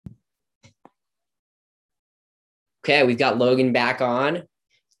Okay, we've got Logan back on.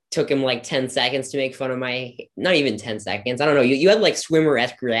 Took him like 10 seconds to make fun of not even 10 seconds. I don't know. You had like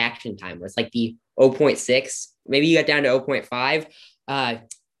swimmer-esque reaction time where it's like the zero point 0.6. Maybe you got down to 0.5.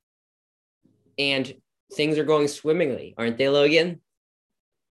 And things are going swimmingly, aren't they, Logan?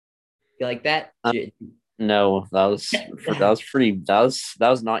 You like that? No, that was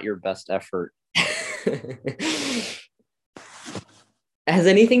not your best effort. Has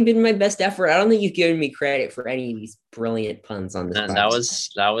anything been my best effort? I don't think you've given me credit for any of these brilliant puns on this And podcast.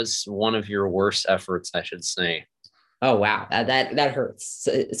 that was one of your worst efforts, I should say. Oh wow, that hurts.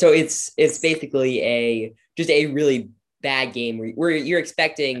 So it's basically just a really bad game where you're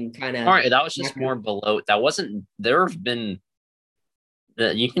expecting kind of. All right, that was just more below. That wasn't. There have been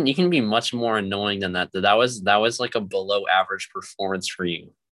that you can be much more annoying than that. That was like a below average performance for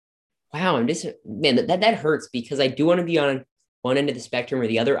you. Wow, I'm just man that hurts because I do want to be on one end of the spectrum or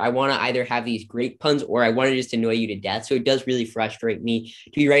the other. I want to either have these great puns or I want to just annoy you to death. So it does really frustrate me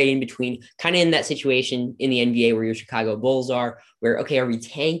to be right in between, kind of in that situation in the NBA where your Chicago Bulls are, where okay, are we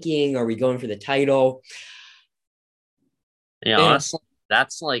tanking? Are we going for the title? Yeah, And honestly,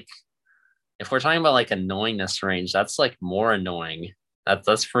 that's like if we're talking about like annoyingness range, that's like more annoying.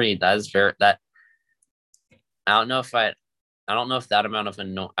 That's pretty. That is very that. I don't know if I don't know if that amount of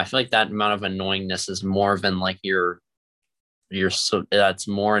I feel like that amount of annoyingness is more than like your so that's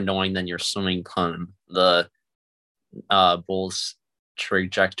more annoying than your swimming pun. The Bulls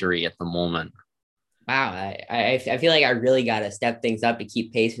trajectory at the moment. wow, I feel like I really got to step things up to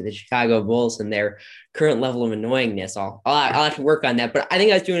keep pace with the Chicago Bulls and their current level of annoyingness. I'll have to work on that, but I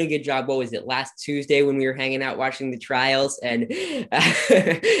think I was doing a good job. What was it last Tuesday when we were hanging out watching the trials and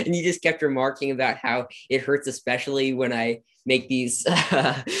and you just kept remarking about how it hurts, especially when I make these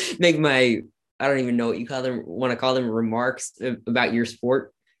make my I don't even know what you call them want to call them remarks about your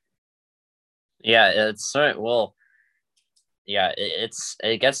sport. Yeah, it's well. Yeah,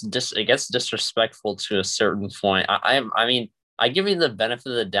 it gets disrespectful to a certain point. I mean I give you the benefit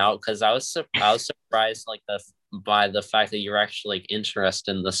of the doubt because I was surprised like the by the fact that you're actually like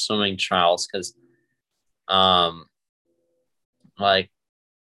interested in the swimming trials because um like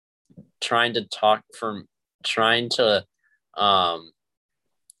trying to talk from trying to um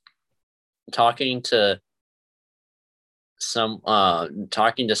talking to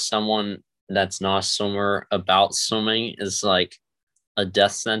talking to someone that's not a swimmer about swimming is like a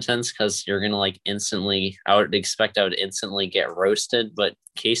death sentence because you're gonna like instantly I would expect I would instantly get roasted, but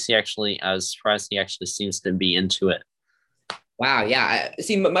Casey actually I was surprised he actually seems to be into it. Wow, yeah.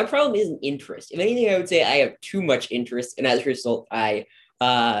 See, my problem isn't interest. If anything, I would say I have too much interest, and as a result, uh,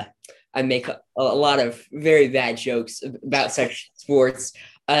 I make a lot of very bad jokes about such sports.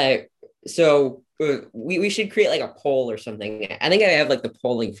 We should create like a poll or something. I think I have like the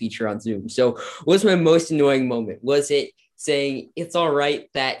polling feature on Zoom. So, what's my most annoying moment? Was it saying it's all right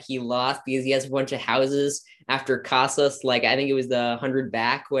that he lost because he has a bunch of houses after Casas? Like I think it was the 100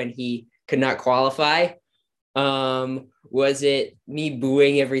 back when he could not qualify. Was it me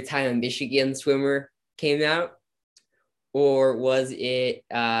booing every time a Michigan swimmer came out? Or was it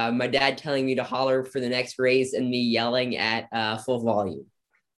my dad telling me to holler for the next race and me yelling at full volume?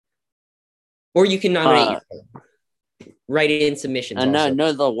 Or you can nominate Uh, yourself. Write in submissions and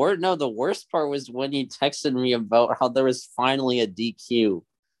also. the worst part was when he texted me about how there was finally a DQ.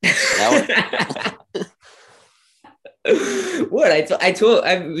 That What I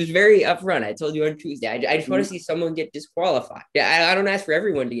was very upfront. I told you on Tuesday. I just want to was, see someone get disqualified. Yeah, I don't ask for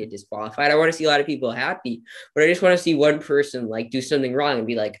everyone to get disqualified. I want to see a lot of people happy, but I just want to see one person like do something wrong and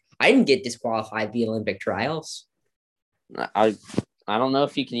be like, I didn't get disqualified at the Olympic trials. I I don't know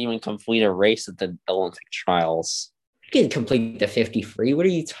if you can even complete a race at the Olympic trials. You can complete the 50 free. What are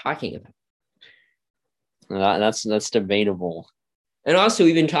you talking about? That's debatable. And also,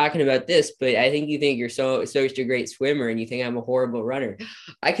 we've been talking about this, but I think you think you're such a great swimmer, and you think I'm a horrible runner.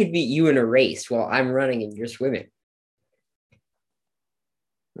 I could beat you in a race while I'm running and you're swimming.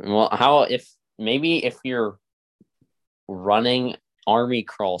 Well, how if maybe if you're running army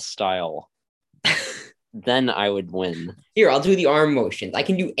crawl style, then I would win. Here, I'll do the arm motions. I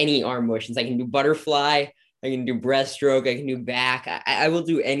can do any arm motions. I can do butterfly. I can do breaststroke. I can do back. I will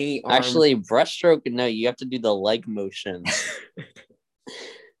do any arm. Actually, breaststroke, no, you have to do the leg motions.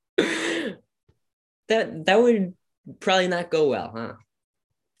 That would probably not go well, huh?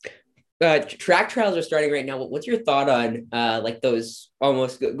 Track trials are starting right now. What's your thought on like those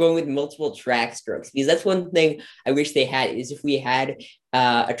almost going with multiple track strokes? Because that's one thing I wish they had is if we had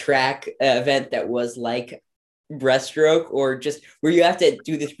a track event that was like breaststroke or just where you have to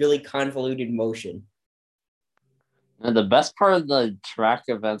do this really convoluted motion. And the best part of the track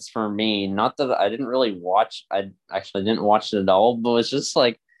events for me, not that I didn't really watch, I actually didn't watch it at all, but it was just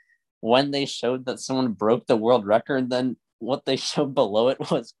like when they showed that someone broke the world record, then what they showed below it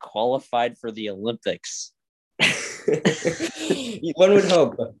was qualified for the Olympics. One would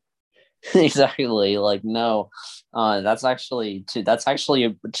hope. Exactly. Like, no, that's actually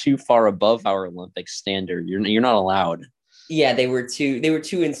too far above our Olympic standard. You're not allowed. Yeah, they were too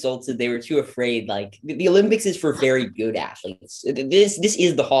insulted. They were too afraid. Like the Olympics is for very good athletes. This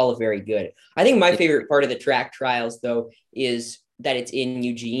is the hall of very good. I think my favorite part of the track trials though is that it's in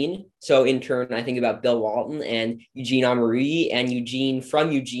Eugene. So in turn, I think about Bill Walton and Eugene Amaury and Eugene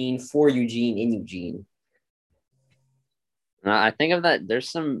from Eugene for Eugene in Eugene. I think of that.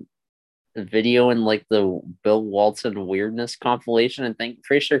 There's some video in like the Bill Walton weirdness compilation. I think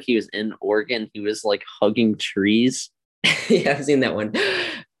pretty sure he was in Oregon. He was like hugging trees. Yeah, I've seen that one.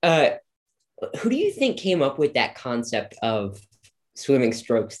 Uh, who do you think came up with that concept of swimming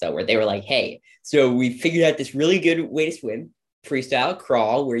strokes though, where they were like, hey, so we figured out this really good way to swim, freestyle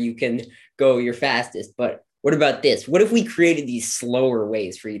crawl, where you can go your fastest. But what about this? What if we created these slower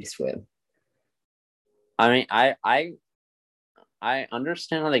ways for you to swim? I mean, I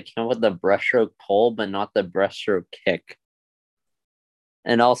understand how they came up with the breaststroke pole, but not the breaststroke kick.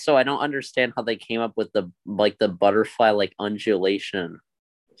 And also, I don't understand how they came up with the butterfly like undulation.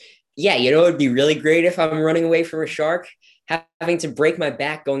 Yeah, you know, it'd be really great if I'm running away from a shark, having to break my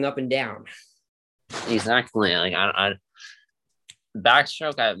back going up and down. Exactly. Like I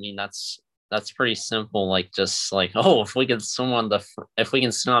backstroke. I mean, that's pretty simple. Like just like if we can swim if we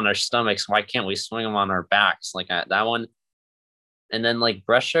can swim on our stomachs, why can't we swing them on our backs? Like that one. And then like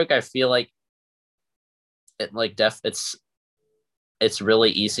breaststroke, I feel like it like it's really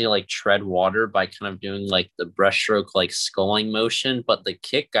easy to like tread water by kind of doing like the breaststroke like sculling motion, but the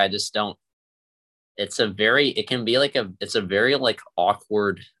kick I just don't. It can be like it's a very like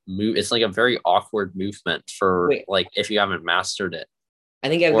awkward move. It's like a very awkward movement for Wait, like if you haven't mastered it. I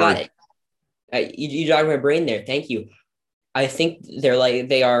think I've Or got it. You jogged my brain there. Thank you. I think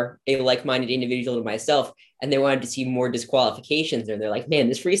they are a like-minded individual to myself, and they wanted to see more disqualifications. And they're like, man,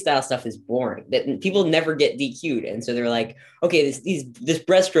 this freestyle stuff is boring. That people never get DQ'd, and so they're like, okay, this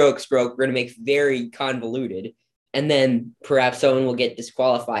breaststroke stroke we're gonna make very convoluted, and then perhaps someone will get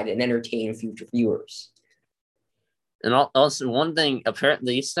disqualified and entertain future viewers. and also one thing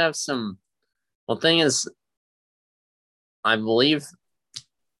apparently they used to have some. One thing is, I believe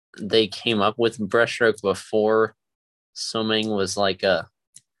they came up with breaststroke before swimming was like a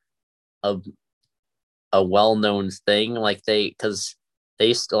a well known thing. Like because they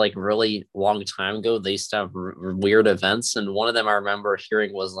used to like really long time ago. They used to have weird events, and one of them I remember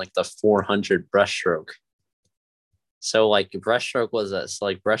hearing was like the 400 breaststroke. So breaststroke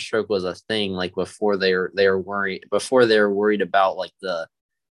was a thing like before they were worried about like the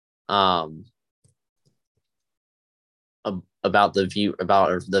um about the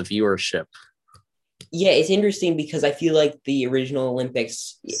viewership. Yeah, it's interesting because I feel like the original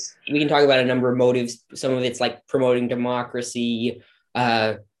Olympics, we can talk about a number of motives. Some of it's like promoting democracy.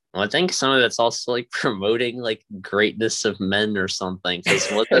 Uh, Well, I think some of it's also like promoting like greatness of men or something. Because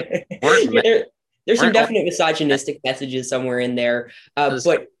was it weren't yeah, there's some weren't all definite misogynistic messages somewhere in there. because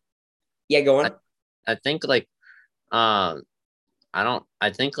But yeah, go I, on. I think like I don't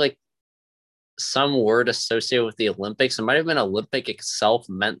I think like some word associated with the Olympics. It might have been Olympic itself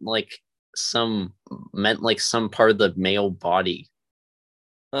meant like some part of the male body.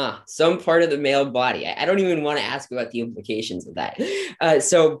 Some part of the male body. I don't even want to ask about the implications of that.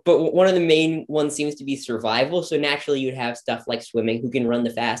 But one of the main ones seems to be survival. So naturally, you'd have stuff like swimming, who can run the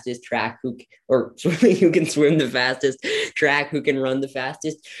fastest, or swimming, who can swim the fastest, track, who can run the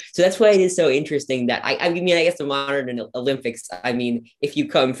fastest. So that's why it is so interesting that I mean, I guess the modern Olympics. I mean, if you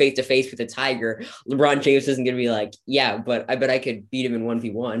come face to face with a tiger, LeBron James isn't going to be like, yeah, but I bet I could beat him in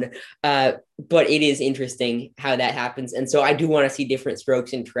 1v1. But it is interesting how that happens. And so I do want to see different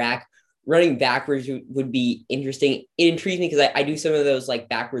strokes in track. Running backwards would be interesting. It intrigues me because I do some of those like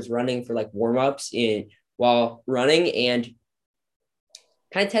backwards running for like warm ups in while running and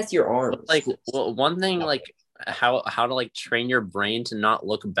kind of test your arms. Like one thing like how to like train your brain to not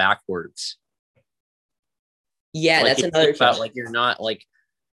look backwards. Yeah, Like that's you think another about challenge. like you're not like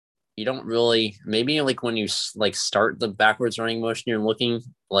you don't really maybe like when you like start the backwards running motion you're looking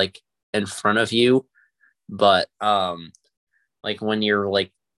like in front of you, but like when you're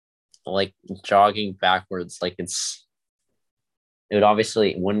like jogging backwards like it would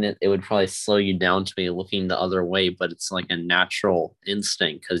obviously wouldn't it would probably slow you down to be looking the other way, but it's like a natural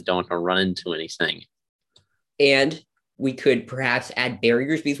instinct because you don't want to run into anything. And we could perhaps add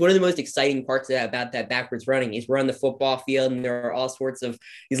barriers, because one of the most exciting parts about that backwards running is we're on the football field and there are all sorts of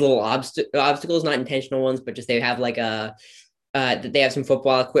these little obstacles, not intentional ones, but just they have like that they have some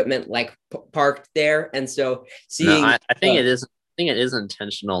football equipment like parked there. And so No, seeing, I think it is. I think it is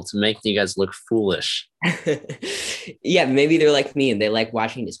intentional to make you guys look foolish. yeah, maybe they're like me and they like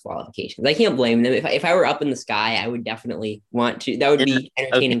watching disqualifications. I can't blame them. If I were up in the sky, I would definitely want to. That would be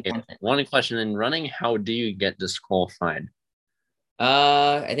entertaining content. One question in running: how do you get disqualified?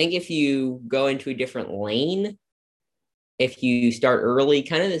 I think if you go into a different lane, if you start early,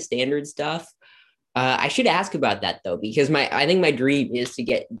 kind of the standard stuff. I should ask about that though, because I think my dream is to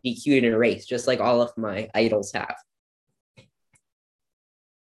get DQ'd in a race, just like all of my idols have.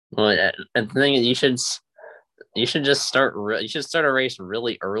 Well, I think you should just start. You should start a race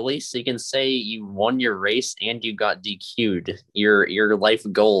really early, so you can say you won your race and you got DQ'd. Your life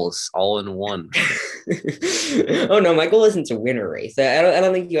goals all in one. Oh no, my goal isn't to win a race. I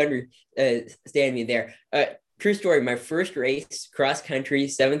don't think you understand me there. True story. My first race, cross country,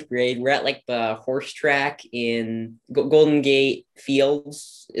 7th grade. We're at like the horse track in Golden Gate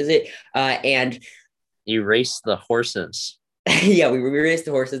Fields. Is it? And you race the horses. Yeah, we raced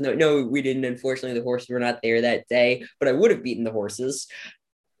the horses. No, we didn't. Unfortunately, the horses were not there that day, but I would have beaten the horses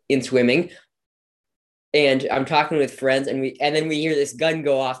in swimming. And I'm talking with friends, and then we hear this gun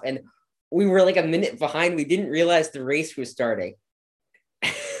go off, and we were like a minute behind. We didn't realize the race was starting.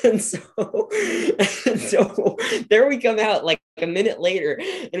 And so there we come out like a minute later,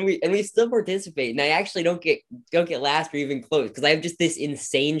 and we still participate. And I actually don't get last or even close because I have just this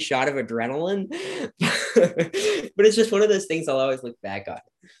insane shot of adrenaline. But it's just one of those things I'll always look back on.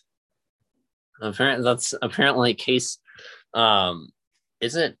 Apparently, that's apparently case.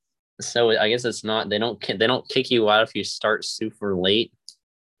 Is it? So I guess it's not. They don't kick you out if you start super late.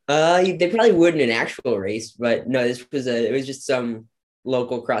 They probably would in an actual race, but no, it was just some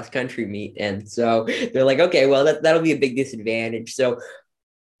local cross country meet, and so they're like, okay, well that'll be a big disadvantage. So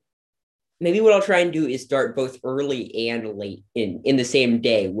maybe what I'll try and do is start both early and late in the same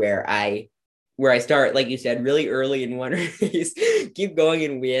day, where I start, like you said, really early in one race, keep going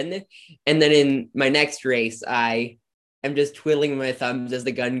and win, and then in my next race I am just twiddling my thumbs as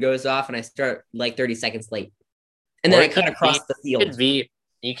the gun goes off and I start like 30 seconds late, and then I cut across the field.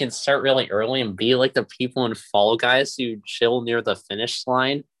 You can start really early and be like the people in Fall Guys who chill near the finish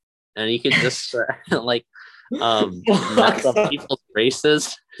line, and you could just like mess up people's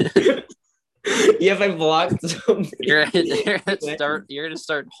races. Yeah, if I blocked somebody, you're gonna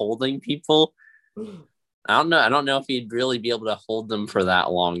start holding people. I don't know if you'd really be able to hold them for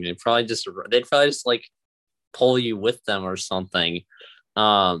that long. They'd probably just like pull you with them or something.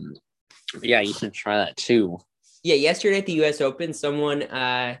 Yeah, you should try that too. Yeah, yesterday at the U.S. Open, someone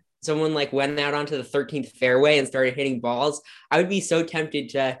like went out onto the 13th fairway and started hitting balls. I would be so tempted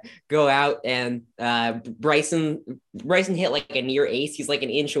to go out and Bryson hit like a near ace. He's like an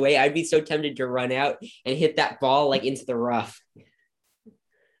inch away. I'd be so tempted to run out and hit that ball like into the rough.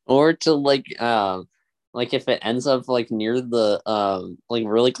 Or to like if it ends up like near the like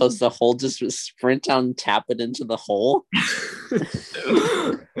really close to the hole, just sprint down and tap it into the hole.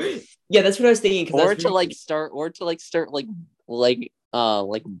 Yeah, that's what I was thinking. Or to start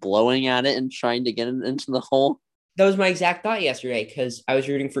blowing at it and trying to get it into the hole. That was my exact thought yesterday, because I was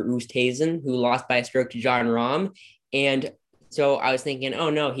rooting for Oosthuizen, who lost by a stroke to Jon Rahm, and so I was thinking, oh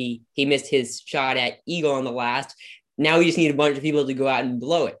no, he missed his shot at eagle on the last. Now we just need a bunch of people to go out and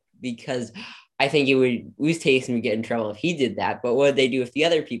blow it, because I think Oosthuizen would get in trouble if he did that. But what would they do if the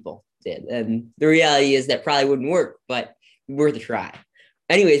other people did? And the reality is that probably wouldn't work, but worth a try.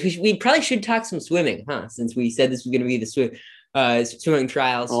 Anyways, we probably should talk some swimming, huh? Since we said this was going to be the swimming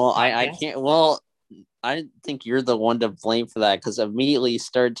trials. Well, I can't. Well, I think you're the one to blame for that, because immediately you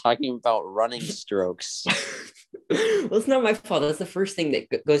started talking about running strokes. Well, it's not my fault. That's the first thing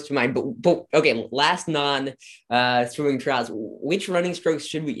that goes to mind. But okay, last swimming trials. Which running strokes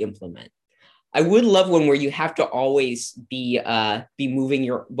should we implement? I would love one where you have to always be moving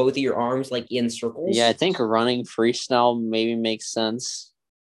both of your arms like in circles. Yeah, I think running freestyle maybe makes sense.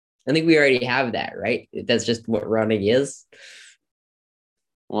 I think we already have that, right? That's just what running is.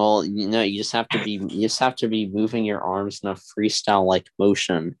 Well, you just have to be moving your arms in a freestyle like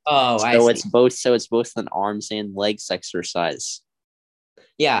motion. Oh, so I see. It's both an arms and legs exercise.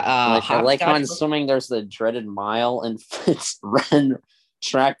 Yeah, like on swimming, there's the dreaded mile, and it's run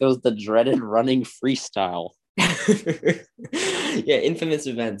track goes the dreaded running freestyle. Yeah, infamous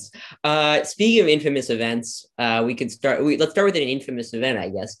events. Speaking of infamous events, let's start with an infamous event, I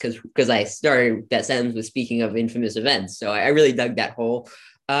guess, because I started that sentence with speaking of infamous events. So I really dug that hole.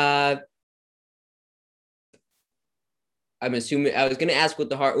 I'm assuming I was going to ask what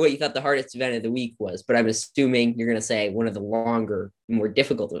you thought the hardest event of the week was, but I'm assuming you're going to say one of the longer, more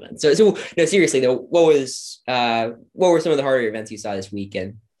difficult events. So no, seriously though, what were some of the harder events you saw this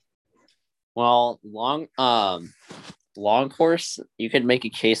weekend? Well, long course, you could make a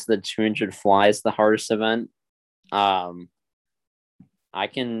case that 200 fly is the hardest event. Um, I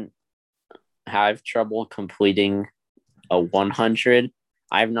can have trouble completing a 100.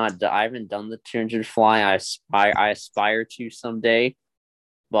 I haven't done the 200 fly. I aspire to someday,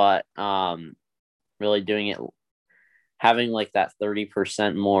 but really doing it, having like that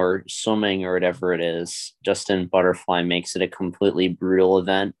 30% more swimming or whatever it is just in butterfly makes it a completely brutal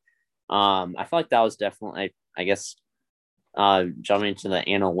event. I feel like that was definitely, I guess, jumping to the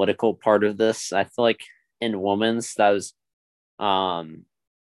analytical part of this. I feel like in women's um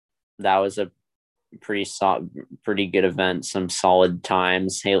that was a pretty good event, some solid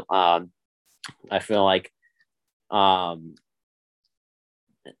times. Hey, I feel like um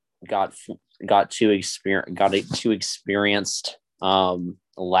got two experienced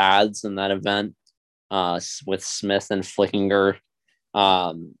lads in that event, with Smith and Flickinger.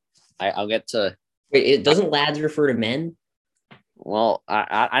 I'll get to. Wait, it doesn't lads refer to men? Well,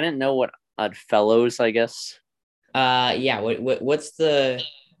 I didn't know what fellows, I guess. Yeah. What's the?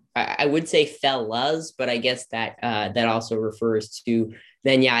 I would say fellas, but I guess that also refers to.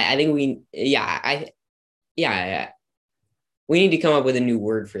 Then yeah, I think we yeah, we need to come up with a new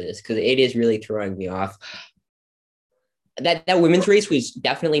word for this because it is really throwing me off. That women's race was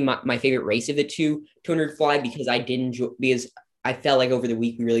definitely my favorite race of the 200 fly because I did enjoy because I felt like over the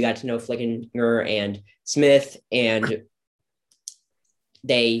week we really got to know Flickinger and Smith, and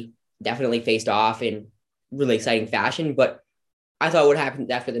they definitely faced off in really exciting fashion. But I thought what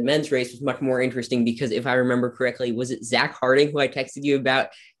happened after the men's race was much more interesting because if I remember correctly, was it Zach Harding who I texted you about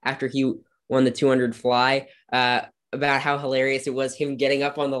after he won the 200 fly? About how hilarious it was him getting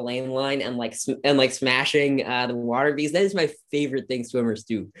up on the lane line and like smashing the water bees. That is my favorite thing swimmers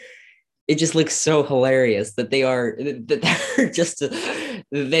do. It just looks so hilarious that they're just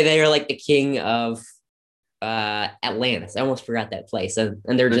they are like the king of Atlantis. I almost forgot that place, and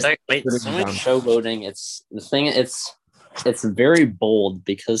they're just So much showboating. It's the thing. It's very bold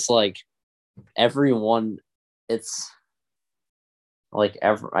because like everyone, it's like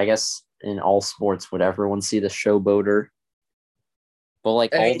I guess in all sports would everyone see the showboater, but like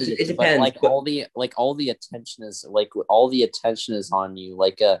it depends, but all the attention is on you.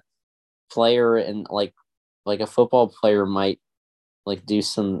 Like a player and like a football player might like do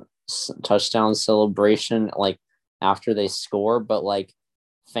some touchdown celebration like after they score, but like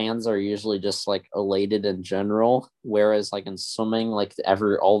fans are usually just like elated in general, whereas like in swimming, like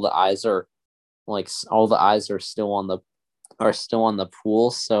all the eyes are still on the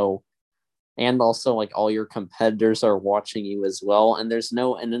pool. So, and also like all your competitors are watching you as well, and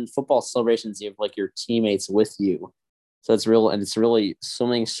in football celebrations you have like your teammates with you, so it's really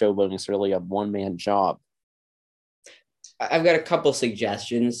swimming showboating is really a one-man job. I've got a couple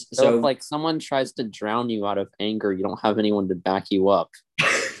suggestions. So if So like someone tries to drown you out of anger, you don't have anyone to back you up.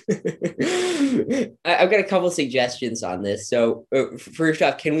 I've got a couple suggestions on this. So first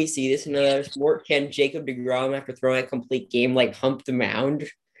off, can we see this in another sport? Can Jacob DeGrom, after throwing a complete game, like hump the mound?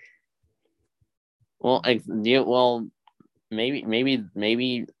 Well, maybe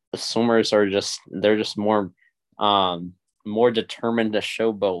the swimmers they're just more determined to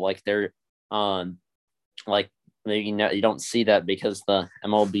showboat. Like they're like you don't see that because the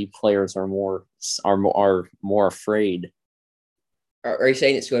MLB players are more afraid. Are you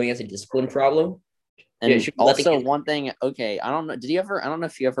saying that swimming is a discipline problem? Yeah, And also one thing, okay, I don't know. I don't know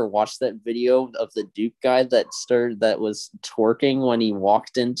if you ever watched that video of the Duke guy that was twerking when he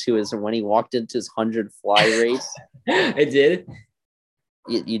walked into his 100 fly race. I did.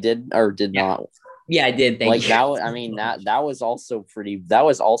 You did or did not? Yeah, I did. Thank Like you. that. I mean that was also pretty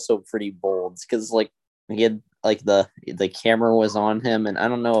bold because like he had like the camera was on him, and I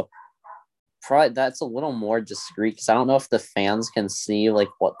don't know. Probably that's a little more discreet because I don't know if the fans can see like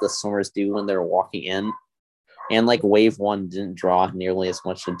what the swimmers do when they're walking in. And like wave one didn't draw nearly as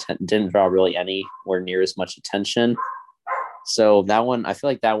much didn't draw really anywhere near as much attention. So that one, I feel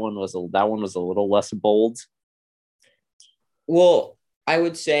like that one was a little less bold. Well, I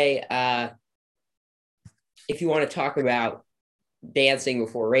would say if you want to talk about dancing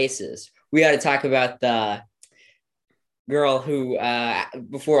before races, we got to talk about the girl who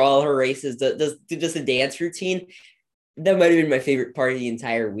before all her races does a dance routine. That might have been my favorite part of the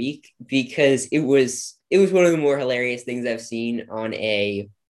entire week because it was one of the more hilarious things I've seen on a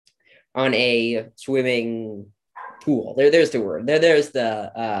swimming pool. There's the word. There's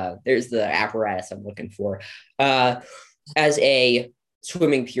the apparatus I'm looking for. as a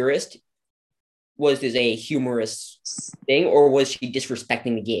swimming purist, was this a humorous thing, or was she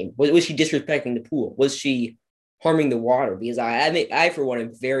disrespecting the game? Was she disrespecting the pool? Was she harming the water? Because I for one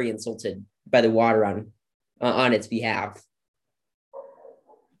am very insulted by the water on its behalf.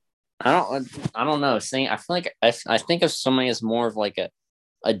 I don't know. Saying I feel like I think of swimming as more of like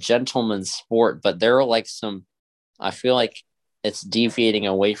a gentleman's sport, but there are like some. I feel like it's deviating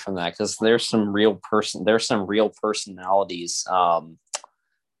away from that because there's some real personalities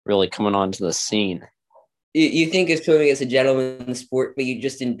really coming onto the scene. You think of swimming as a gentleman's sport, but you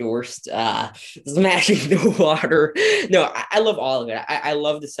just endorsed smashing the water. No, I love all of it. I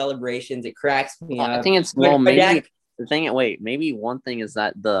love the celebrations. It cracks me I up. think it's But well my dad, maybe the thing. Wait, maybe one thing is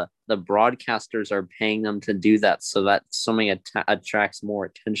that the broadcasters are paying them to do that so that swimming attracts more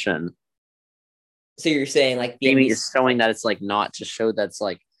attention. so you're saying like the Maybe NBC. it's showing that it's like not to show that's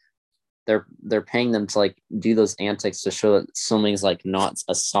like they're paying them to like do those antics to show that swimming's like not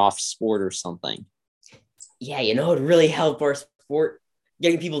a soft sport or something. Yeah, it would really help our sport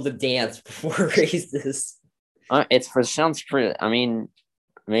getting people to dance before races. It's for sounds pretty. I mean,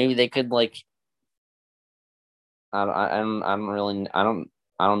 maybe they could like I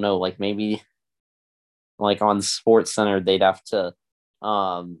don't know like maybe like on Sports Center they'd have to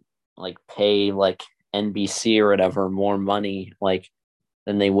like pay like NBC or whatever more money like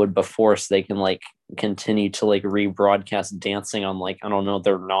than they would before so they can like continue to like rebroadcast dancing on like I don't know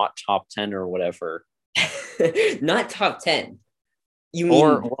they're not top 10 or whatever. Not top 10. You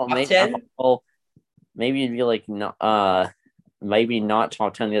Or mean well top maybe 10? well maybe it'd be like no, maybe not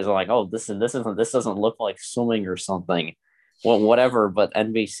top 10 because like oh this doesn't look like swimming or something. Well whatever but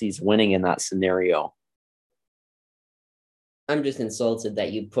NBC's winning in that scenario. I'm just insulted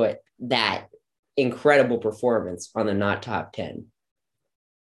that you put that incredible performance on the not top 10.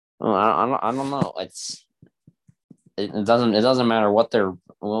 Well, I don't know. It doesn't matter what they're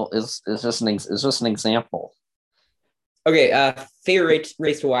well. It's just it's just an example. Okay, favorite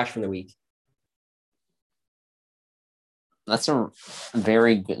race to watch from the week. That's a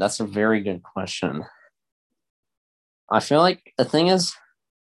very good question. I feel like the thing is,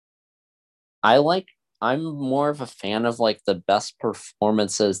 I like I'm more of a fan of like the best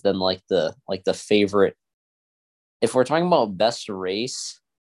performances than like the favorite. If we're talking about best race,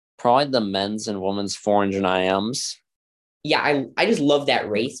 probably the men's and women's 400 IMs. Yeah, I just love that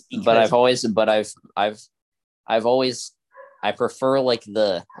race But because I've always I prefer like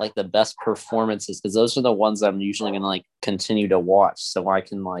the best performances because those are the ones I'm usually gonna like continue to watch so I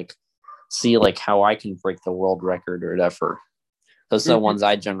can like see like how I can break the world record or whatever. Those are the Mhm. ones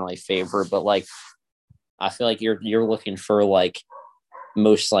I generally favor, but like I feel like you're looking for like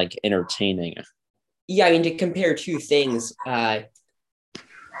most like entertaining. Yeah, I mean to compare two things,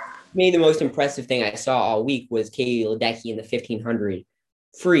 maybe the most impressive thing I saw all week was Katie Ledecky in the 1500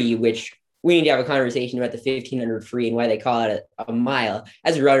 free, which we need to have a conversation about the 1500 free and why they call it a mile.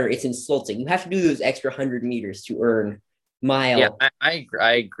 As a runner, it's insulting. You have to do those extra 100 meters to earn Yeah, mile. I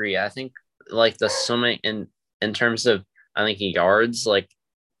agree. I think like the swimming in terms of I think yards, like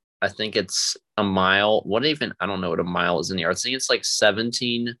I think it's a mile. What even I don't know what a mile is in yards. I think it's like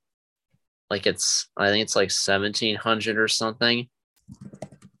 17, like it's I think it's like 1700 or something.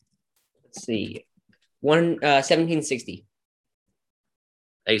 Let's see. 1760.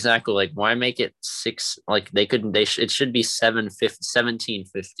 Exactly. Like why make it six like they couldn't it should be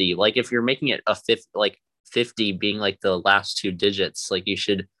 1750. Like if you're making it a fifth like 50 being like the last two digits, like you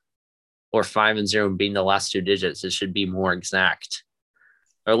should or 5 and 0 being the last two digits, it should be more exact.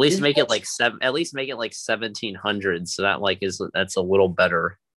 Or at least This, make it like at least make it like 1700 so that like is that's a little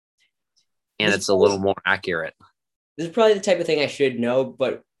better and this, it's a little more accurate. this is probably the type of thing I should know,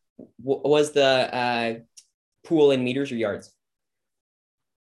 but was the pool in meters or yards?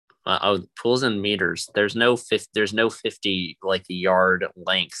 Pools and meters. There's no 50 like yard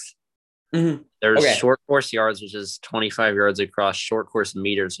length. Mm-hmm. There's Okay. short course yards, which is 25 yards across, short course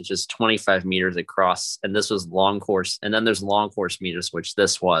meters, which is 25 meters across. And this was long course. And then there's long course meters, which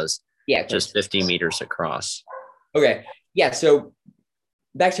this was Yeah, of just course. 50 meters across. Okay. Yeah. So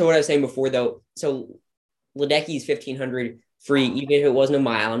back to what I was saying before, though. So Ledecky's 1500 free, even if it wasn't a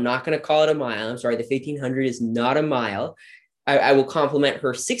mile. I'm not going to call it a mile. I'm sorry. The 1500 is not a mile. I will compliment her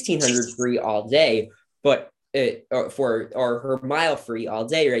 1600 free all day, but or her mile free all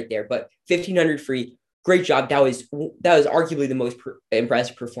day right there. But 1500 free, great job. That was arguably the most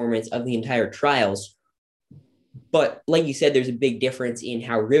impressive performance of the entire trials. But like you said, there's a big difference in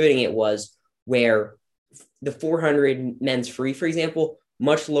how riveting it was. Where the 400 men's free, for example,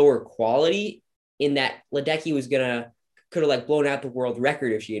 much lower quality in that Ledecky could have like blown out the world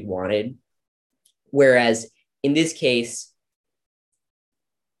record if she had wanted. Whereas in this case,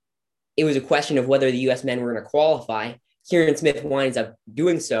 it was a question of whether the U.S. men were going to qualify. Kieran Smith winds up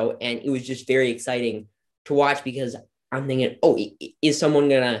doing so, and it was just very exciting to watch because I'm thinking, oh, is someone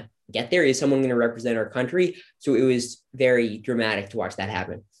going to get there? Is someone going to represent our country? So it was very dramatic to watch that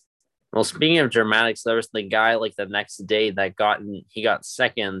happen. Well, speaking of dramatics, there was the guy like the next day that he got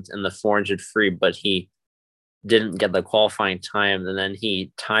second in the 400 free, but he didn't get the qualifying time, and then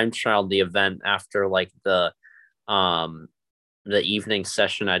he time trialed the event after like the evening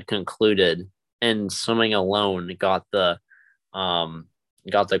session had concluded, and swimming alone got the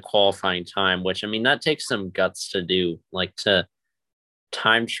qualifying time, which I mean that takes some guts to do, like to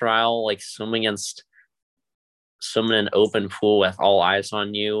time trial, like swimming in an open pool with all eyes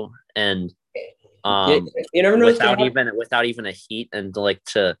on you, and you never know without even a heat, and like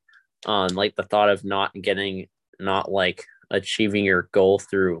to like the thought of not like achieving your goal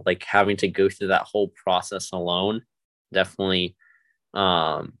through like having to go through that whole process alone, definitely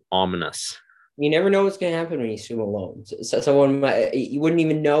ominous. You never know what's going to happen when you swim alone. So someone you wouldn't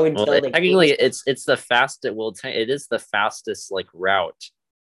even know until technically it's the fastest. It is the fastest like route,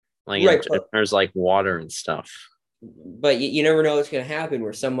 like right. there's like water and stuff. But you never know what's going to happen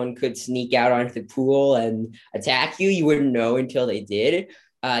where someone could sneak out onto the pool and attack you. You wouldn't know until they did.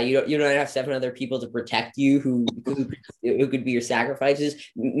 You don't have 7 other people to protect you who could be your sacrifices.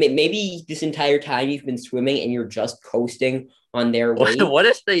 Maybe this entire time you've been swimming and you're just coasting on their way.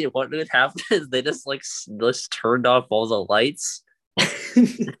 What would happen is they just turned off all the lights.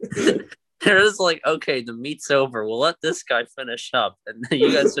 They're just like, okay, the meet's over. We'll let this guy finish up, and then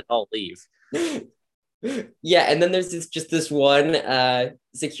you guys should all leave. Yeah, and then there's this one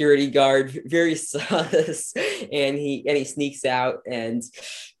security guard, very sus, and he sneaks out. And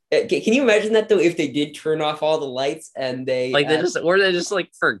can you imagine that though? If they did turn off all the lights and they just like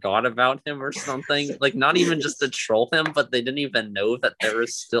forgot about him or something, like not even just to troll him, but they didn't even know that there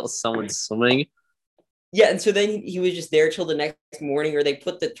was still someone swimming. Yeah, and so then he was just there till the next morning, or they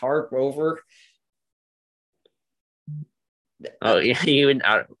put the tarp over. Oh yeah, he would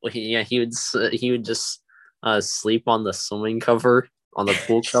just sleep on the swimming cover, on the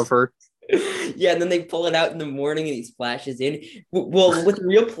pool cover. Yeah, and then they pull it out in the morning and he splashes in. Well, what the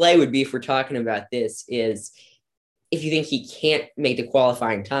real play would be, if we're talking about this, is if you think he can't make the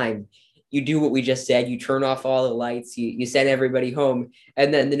qualifying time, you do what we just said. You turn off all the lights, you send everybody home,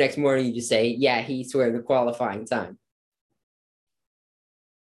 and then the next morning you just say, yeah, he swam the qualifying time.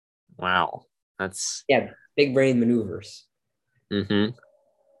 Wow. That's big brain maneuvers. Mm-hmm.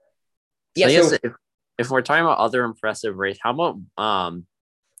 Yeah, so I guess if we're talking about other impressive race, how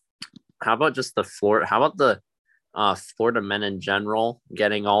about just the Florida? How about the Florida men in general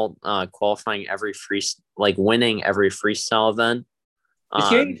getting all qualifying winning every freestyle event? Just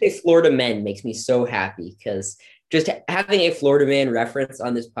hearing you say Florida men makes me so happy, because just having a Florida man reference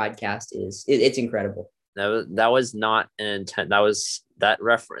on this podcast it's incredible. That was not an intent. I was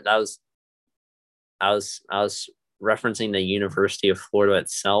referencing the University of Florida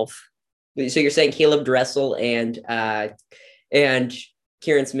itself. So you're saying Caleb Dressel and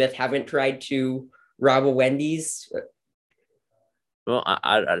Kieran Smith haven't tried to rob a Wendy's? Well,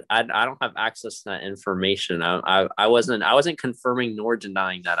 I don't have access to that information. I wasn't confirming nor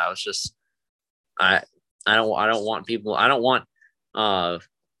denying that. I was just I don't want people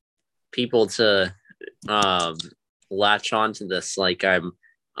people to latch onto this like I'm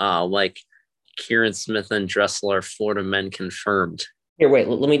like Kieran Smith and Dressel are Florida men confirmed. Here, wait,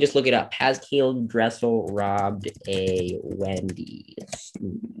 let me just look it up. Has Caleb Dressel robbed a Wendy's?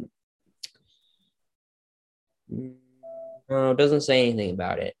 No, it doesn't say anything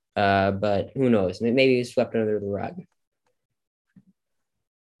about it. But who knows? Maybe he swept under the rug.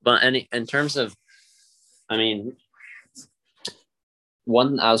 But in terms of, I mean,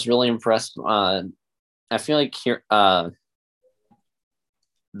 one I was really impressed. I feel like here,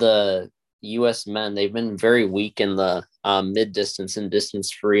 the U.S. men, they've been very weak in the mid distance and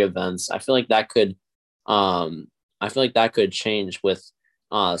distance free events. I feel like that could change with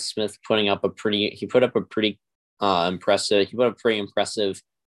Smith putting up a pretty impressive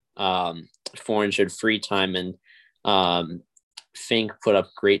 400 free time, and Fink put up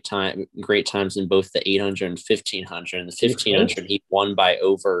great times in both the 800 and 1500. And the 1500 he won by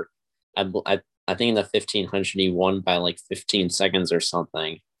over, I think in the 1500 he won by like 15 seconds or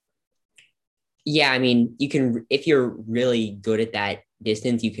something. Yeah, I mean, you can, if you're really good at that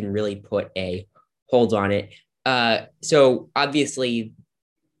distance, you can really put a hold on it. So obviously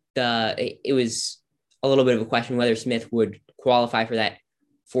it was a little bit of a question whether Smith would qualify for that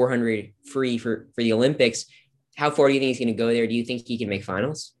 400 free for the Olympics. How far do you think he's going to go there? Do you think he can make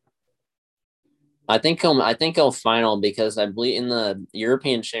finals? I think he'll final because I believe in the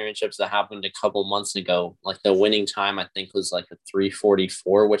European Championships that happened a couple months ago, like the winning time I think was like a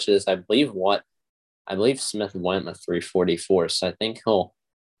 3:44, which is I believe Smith went a 3:44. So I think he'll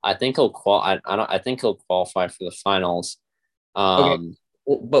qualify for the finals. Okay, Um,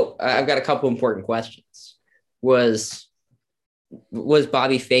 well, but I've got a couple important questions. Was was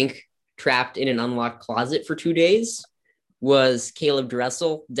Bobby Fink trapped in an unlocked closet for 2 days? Was Caleb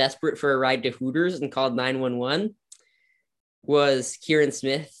Dressel desperate for a ride to Hooters and called 911? Was Kieran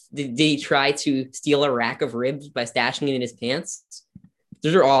Smith, did he try to steal a rack of ribs by stashing it in his pants?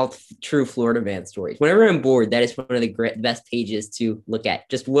 Those are all true Florida man stories. Whenever I'm bored, that is one of the best pages to look at.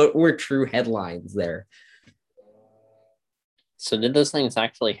 Just what were true headlines there? so did those things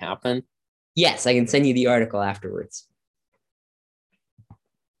actually happen? Yes, I can send you the article afterwards.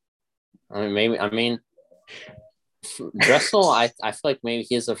 I mean, Dressel, I feel like maybe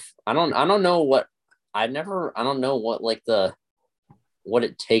he's I don't know what I don't know what like what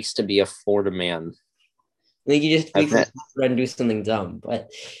it takes to be a Florida man. Like you just I've leave from met, and do something dumb. But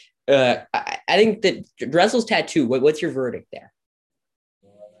I think that Dressel's tattoo. What's your verdict there?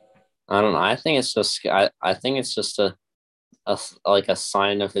 I don't know. I think it's just a like a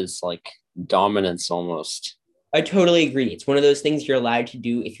sign of his like dominance almost. I totally agree. It's one of those things you're allowed to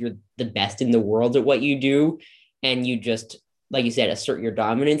do if you're the best in the world at what you do, and you just, like you said, assert your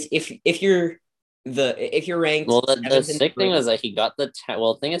dominance. If you're ranked Well, the seventh in sick the thing grade, was that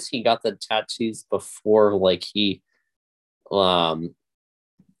the thing is he got the tattoos before like he um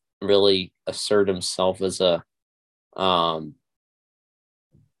really assert himself as a um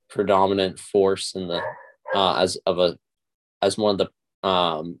predominant force in the as one of the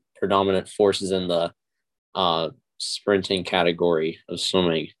predominant forces in the sprinting category of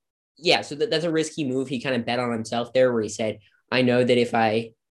swimming. yeah. So that's a risky move. He kind of bet on himself there, where he said, "I know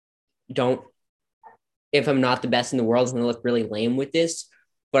that don't, if I'm not the best in the world, I'm going to look really lame with this,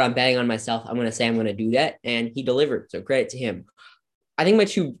 but I'm betting on myself. I'm going to say I'm going to do that," and he delivered. So credit to him. I think my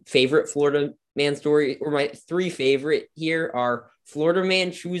two favorite Florida man story, or my three favorite here, are Florida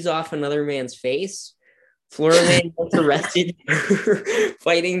man chews off another man's face, Florida man gets arrested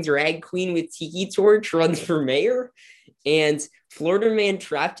fighting drag queen with tiki torch, runs for mayor, and Florida man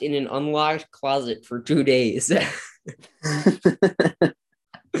trapped in an unlocked closet for 2 days. 2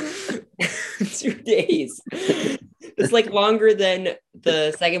 days. It's like longer than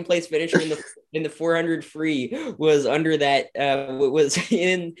the second place finisher in the 400 free was under that was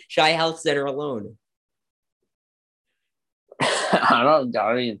in Shy Health Center alone.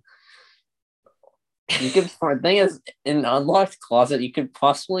 I mean, you could. The thing is, in an unlocked closet, you could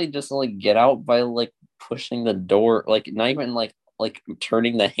possibly just like get out by like pushing the door, like not even like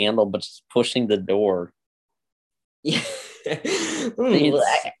turning the handle, but just pushing the door. Yeah.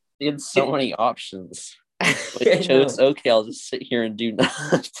 It's it's so many options. But he I chose, know. okay, I'll just sit here and do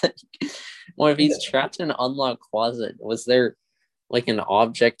nothing. Well, if he's trapped in an unlocked closet, was there like an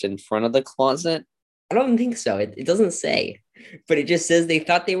object in front of the closet? I don't think so. It doesn't say, but it just says they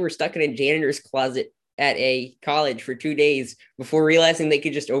thought they were stuck in a janitor's closet at a college for 2 days before realizing they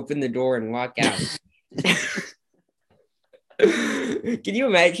could just open the door and walk out. Can you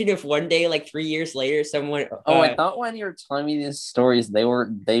imagine if one day, like 3 years later, someone Oh, I thought when you were telling me these stories, they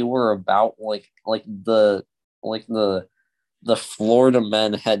were about like the Florida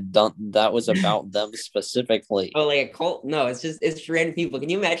men had done that was about them specifically. oh, like a cult? No, it's for random people. Can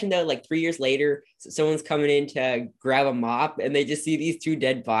you imagine though, like 3 years later, someone's coming in to grab a mop and they just see these two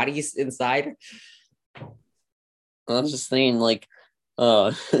dead bodies inside? I was just thinking like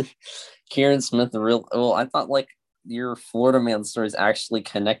uh Kieran Smith real well, I thought like your Florida man story is actually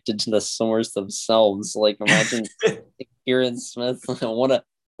connected to the swimmers themselves. Like imagine Kieran Smith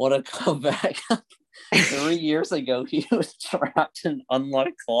what a comeback. 3 years ago he was trapped in an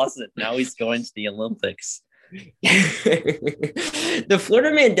unlocked closet. Now he's going to the Olympics. The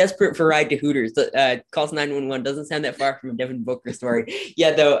Florida man desperate for ride to Hooters calls 911 doesn't sound that far from a Devin Booker story.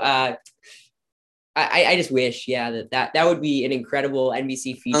 Yeah, though. I just wish, yeah, that would be an incredible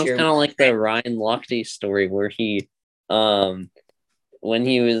NBC Sounds feature. kind of like the Ryan Lochte story where he when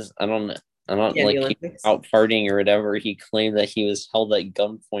he was I don't Yeah, the like he Olympics. was out partying or whatever, he claimed that he was held at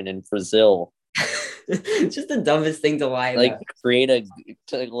gunpoint in Brazil. It's just the dumbest thing to lie Like about. create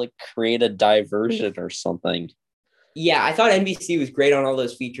a diversion or something. Yeah, I thought NBC was great on all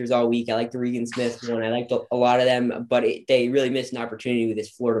those features all week. I liked the Regan Smith one. I liked a lot of them, but they really missed an opportunity with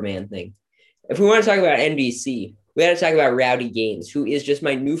this Florida man thing. If we want to talk about NBC, we got to talk about Rowdy Gaines, who is just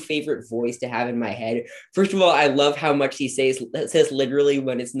my new favorite voice to have in my head. First of all, I love how much he says literally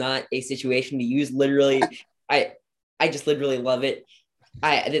when it's not a situation to use literally. I I just literally love it.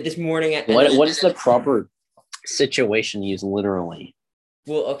 This morning, What is the proper situation used literally?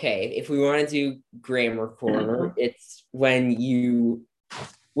 well, okay, if we want to do grammar corner, it's when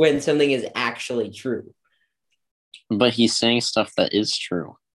something is actually true. But he's saying stuff that is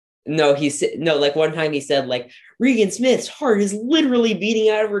true. No, like one time he said like Regan Smith's heart is literally beating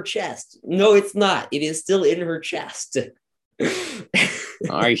out of her chest. No, it's not. It is still in her chest.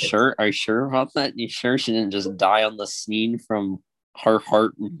 Are you sure? Are you sure about that? You sure she didn't just die on the scene from her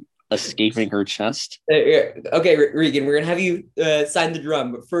heart escaping her chest? Okay, Regan, we're gonna have you sign the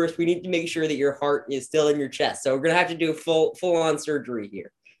drum, but first we need to make sure that your heart is still in your chest. So we're gonna have to do a full on surgery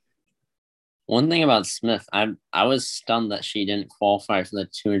here. One thing about Smith, I was stunned that she didn't qualify for the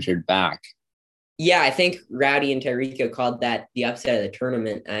 200 back. Yeah, I think Rowdy and Tyrico called that the upset of the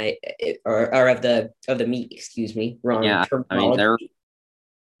tournament. Or of the meet, excuse me, wrong Yeah, I mean they're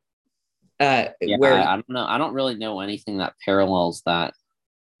yeah, where I don't know. I don't really know anything that parallels that.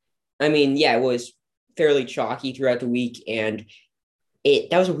 I mean, yeah, it was fairly chalky throughout the week, and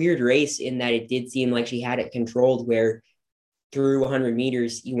that was a weird race in that it did seem like she had it controlled. Where through 100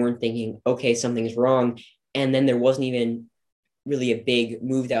 meters, you weren't thinking, okay, something's wrong, and then there wasn't even really a big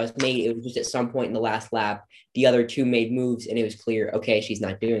move that was made. It was just at some point in the last lap, the other two made moves, and it was clear, okay, she's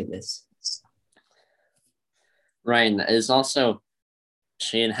not doing this. Ryan is also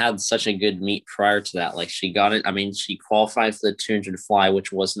she had such a good meet prior to that. Like she got it. I mean, she qualified for the 200 fly,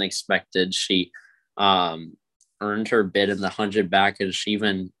 which wasn't expected. She earned her bid in the 100 back, and she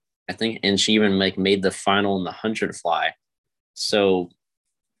even like made the final in the 100 fly. So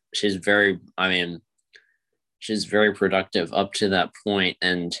she's very. I mean, she's very productive up to that point.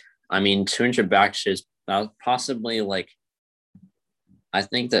 And I mean, 200 back, she's possibly like. I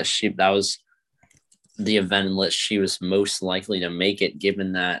think that was the event in which she was most likely to make it,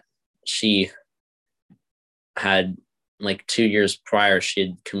 given that she had like 2 years prior, she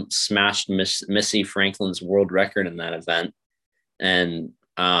had smashed Missy Franklin's world record in that event. And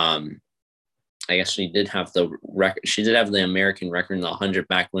I guess she did have the record. She did have the American record in the 100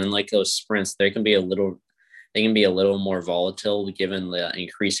 back. When like those sprints, they can be a little more volatile given the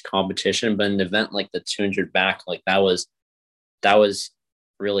increased competition. But an event like the 200 back, like that was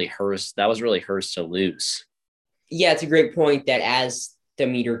really hers. That was really hers to lose. Yeah, it's a great point that as the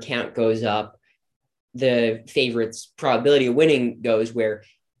meter count goes up, the favorite's probability of winning goes where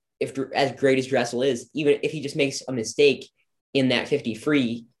if as great as Dressel is, even if he just makes a mistake in that 50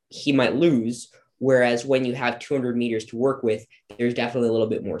 free, he might lose. Whereas when you have 200 meters to work with, there's definitely a little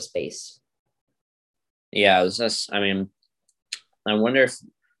bit more space. Yeah, it was just, I mean, I wonder if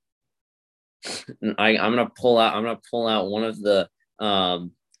I'm gonna pull out one of the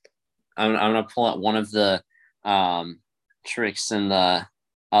I'm gonna pull out one of the tricks in the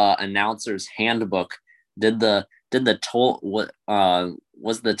announcer's handbook. Did the toll what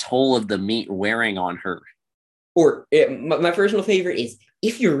was the toll of the meat wearing on her? Or my personal favorite is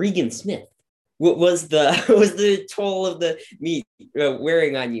if you're Regan Smith. What was the toll of the meat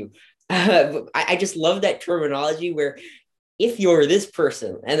wearing on you? I just love that terminology where if you're this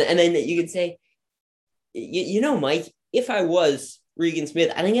person, and then you can say, Mike, if I was Regan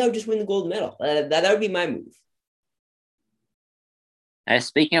Smith, I think I would just win the gold medal. That would be my move.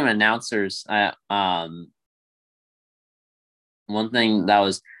 Speaking of announcers, one thing that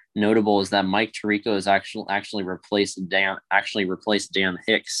was notable is that Mike Tirico has actually replaced Dan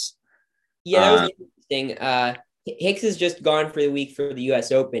Hicks. Yeah, that was interesting. Hicks is just gone for the week for the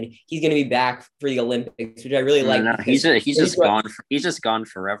U.S. Open. He's going to be back for the Olympics, which I really like. No, he's just gone. He's just gone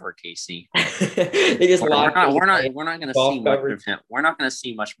forever, Casey. They just we're not going to see much of him. We're not going to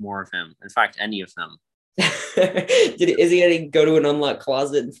see much more of him. In fact, any of him. Is he going to go to an unlocked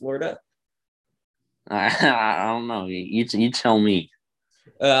closet in Florida? I don't know. You tell me.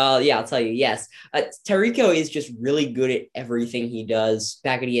 Yeah, I'll tell you. Yes, Tirico is just really good at everything he does.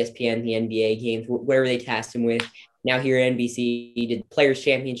 Back at ESPN, the NBA games, whatever they tasked him with. Now here at NBC, he did Players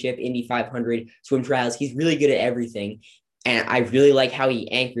Championship, Indy 500, swim trials. He's really good at everything, and I really like how he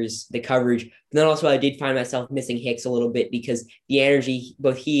anchors the coverage. But then also, I did find myself missing Hicks a little bit because the energy,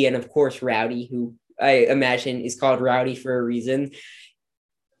 both he and of course Rowdy, who I imagine is called Rowdy for a reason,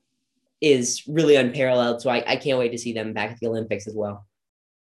 is really unparalleled. So I can't wait to see them back at the Olympics as well.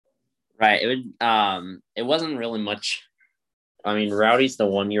 Right. It wasn't really much. I mean, Rowdy's the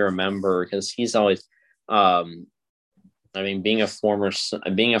one you remember because he's always I mean, being a former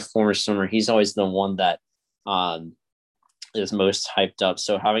swimmer, he's always the one that is most hyped up.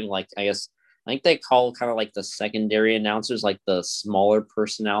 So having like, I think they call kind of like the secondary announcers, like the smaller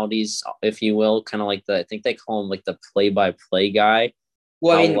personalities, if you will, kind of like I think they call him like the play-by-play guy.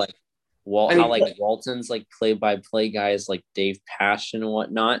 Well, I mean, Well, I how mean, like Walton's like play-by-play guys like Dave Passion and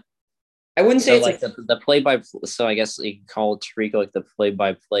whatnot. I wouldn't say So it's like like the play-by, so I guess you can call Tarico like the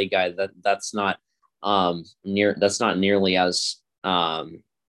play-by-play guy. That's not that's not nearly as you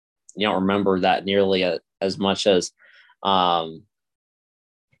don't remember that nearly as much as um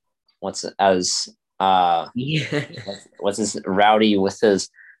what's as yeah. what's his Rowdy with his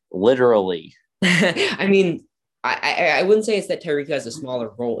literally. I mean, I wouldn't say it's that Tyreek has a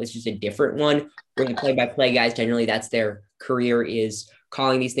smaller role. It's just a different one where the play-by-play guys generally that's their career is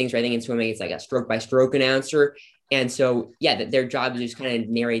calling these things. Right? I think in swimming it's like a stroke-by-stroke announcer, and so yeah, that their job is just kind of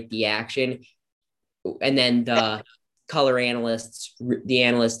narrate the action, and then the color analysts,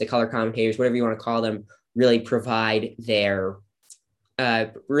 the color commentators, whatever you want to call them, really provide their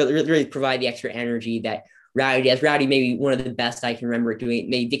really provide the extra energy that Rowdy does. Rowdy maybe one of the best I can remember doing.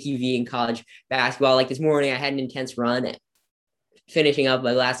 Maybe Dickie V in college basketball. Like this morning, I had an intense run, finishing up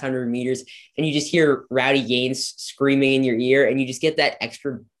my last 100 meters, and you just hear Rowdy Gaines screaming in your ear, and you just get that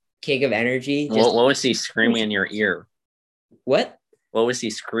extra kick of energy. Just What was he screaming in your ear? what? What was he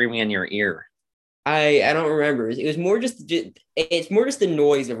screaming in your ear? I don't remember. It was more just it's more just the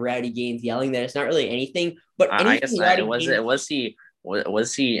noise of Rowdy Gaines yelling. That it's not really anything, but I guess anything Rowdy Gaines.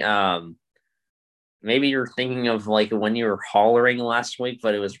 was he maybe you're thinking of like when you were hollering last week,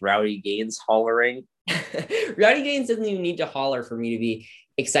 but it was Rowdy Gaines hollering. Rowdy Gaines doesn't even need to holler for me to be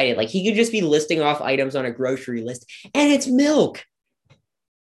excited. Like he could just be listing off items on a grocery list, and it's milk.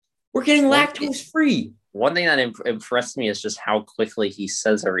 We're getting lactose free. One thing that impressed me is just how quickly he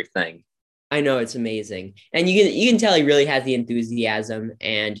says everything. I know it's amazing, and you can tell he really has the enthusiasm,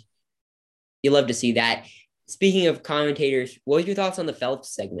 and you love to see that. Speaking of commentators, what was your thoughts on the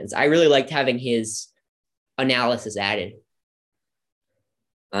Phelps segments? I really liked having his analysis added.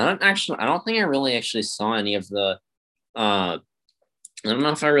 I don't think I really actually saw any of the. I don't know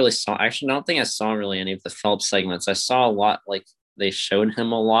if I really saw. Actually, I don't think I saw really any of the Phelps segments. I saw a lot, like they showed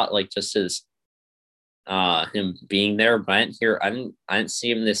him a lot, like just his him being there, but I didn't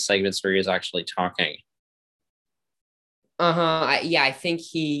see him in this segments where he was actually talking. Yeah, I think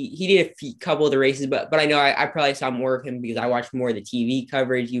he did couple of the races, but I know I probably saw more of him because I watched more of the TV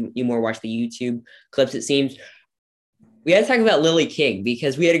coverage. You more watch the YouTube clips. It seems we had to talk about Lilly King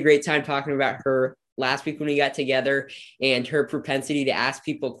because we had a great time talking about her last week when we got together and her propensity to ask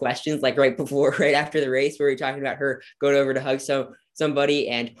people questions like right after the race where we were talking about her going over to hug somebody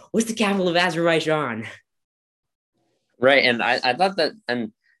and what's the capital of Azerbaijan? Right, and I thought that,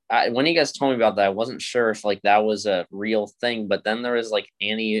 and when you guys told me about that, I wasn't sure if like that was a real thing. But then there was like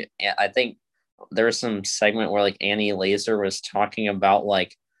Annie. I think there was some segment where like Annie Laser was talking about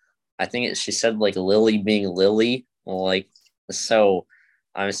like she said like Lily being Lily. Like so,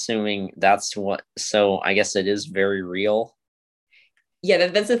 I'm assuming that's what. So I guess it is very real. Yeah,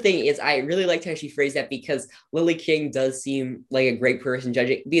 that's the thing is I really liked how she phrased that because Lilly King does seem like a great person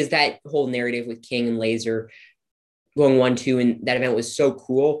judging because that whole narrative with King and Laser going 1-2 and that event was so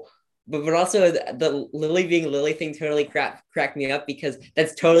cool. But also the Lily being Lily thing totally cracked me up because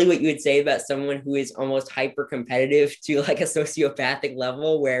that's totally what you would say about someone who is almost hyper competitive to like a sociopathic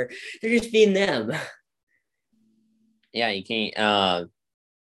level where they're just being them. Yeah, you can't.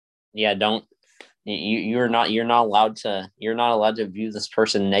 Yeah, don't. You're not allowed to view this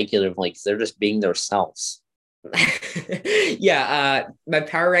person negatively because they're just being themselves. Yeah, my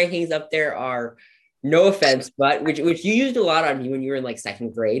power rankings up there are no offense, but which you used a lot on me when you were in like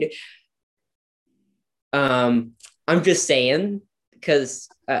second grade. I'm just saying because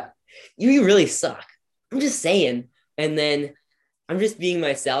you really suck. I'm just saying, and then I'm just being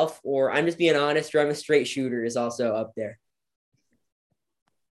myself, or I'm just being honest, or I'm a straight shooter is also up there.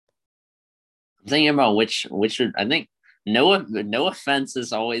 I'm thinking about which would, I think no offense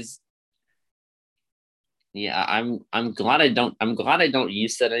is always. Yeah, I'm glad I don't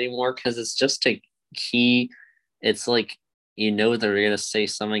use that anymore because it's just a key. It's like they're gonna say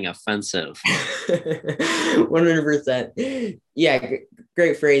something offensive. 100%. Yeah,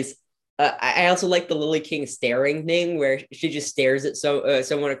 great phrase. I also like the Lilly King staring thing where she just stares at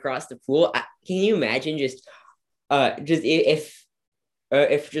someone across the pool. Can you imagine just if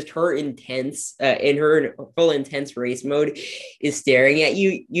just her intense in her full intense race mode is staring at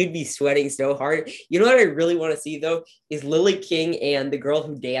you, you'd be sweating so hard. You know what I really want to see though is Lilly King and the girl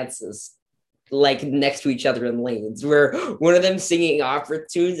who dances like next to each other in lanes, where one of them singing opera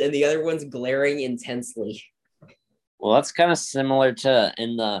tunes and the other one's glaring intensely. Well, that's kind of similar to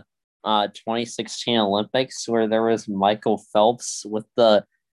in the 2016 Olympics where there was Michael Phelps with the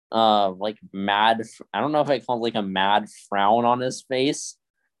like mad. I don't know if I call it like a mad frown on his face,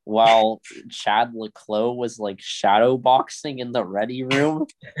 while Chad Leclos was like shadow boxing in the ready room.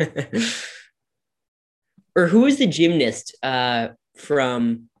 Or who was the gymnast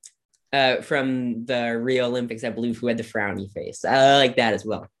from the Rio Olympics, I believe, who had the frowny face? I like that as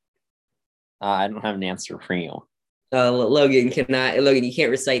well. I don't have an answer for you. Logan, Logan, you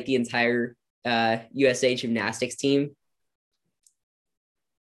can't recite the entire USA gymnastics team.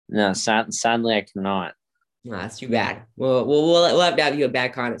 No, sadly, I cannot. No, that's too bad. We'll have to have you at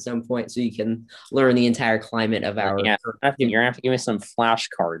back on at some point so you can learn the entire climate of our. Yeah, you're gonna have to give me some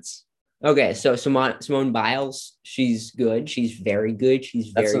flashcards. Okay, so Simone Biles, she's good. She's very good.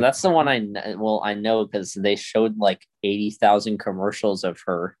 That's the one I know because they showed like 80,000 commercials of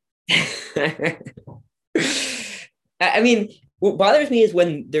her. I mean, what bothers me is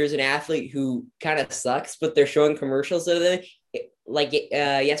when there's an athlete who kind of sucks, but they're showing commercials of them. Like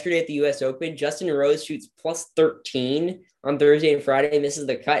yesterday at the U.S. Open, Justin Rose shoots plus 13 on Thursday and Friday, and misses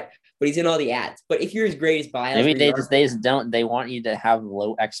the cut, but he's in all the ads. But if you're as great as Biles, maybe they just don't. They want you to have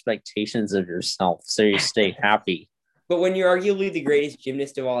low expectations of yourself, so you stay happy. But when you're arguably the greatest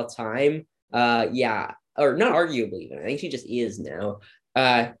gymnast of all time, yeah, or not arguably, even I think she just is now.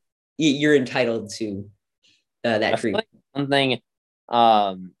 You're entitled to that treatment. Like one thing,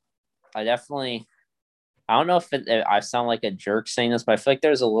 I definitely. I don't know if I sound like a jerk saying this, but I feel like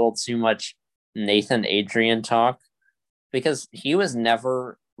there's a little too much Nathan Adrian talk because he was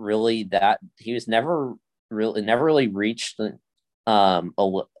never really never really reached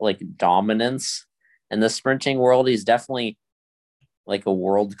like dominance in the sprinting world. He's definitely like a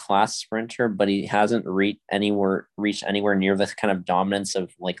world-class sprinter, but he hasn't reached anywhere near this kind of dominance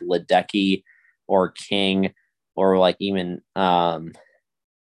of like Ledecky or King or like even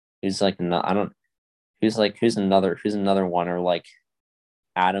who's like I don't. Who's another one, or like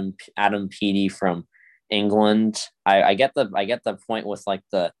Adam Peaty from England. I get the point with like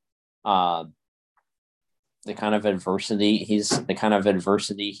the kind of adversity he's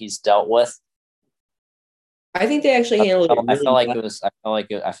dealt with. I think they actually handled it. I felt like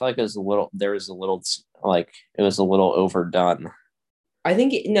it was a little. There was a little like it was a little overdone. I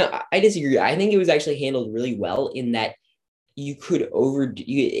disagree. I think it was actually handled really well in that you could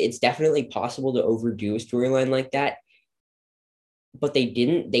it's definitely possible to overdo a storyline like that, but they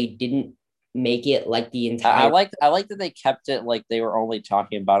didn't make it like the entire. I like that they kept it like they were only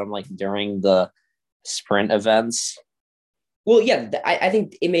talking about him like during the sprint events. Well, yeah, I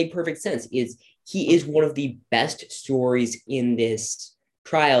think it made perfect sense. He is one of the best stories in this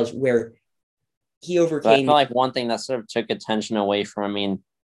trials where he overcame. But I feel like one thing that sort of took attention away from, I mean,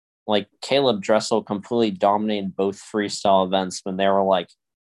 like Caleb Dressel completely dominated both freestyle events when they were like,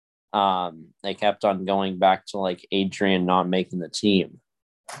 they kept on going back to like Adrian not making the team.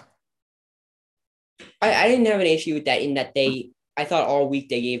 I didn't have an issue with that in that I thought all week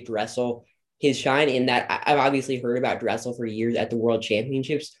they gave Dressel his shine in that I've obviously heard about Dressel for years at the World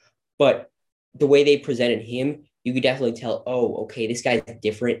Championships, but the way they presented him, you could definitely tell, oh, okay, this guy's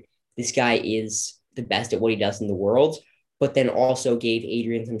different. This guy is the best at what he does in the world, but then also gave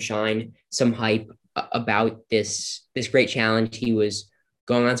Adrian some shine, some hype about this great challenge he was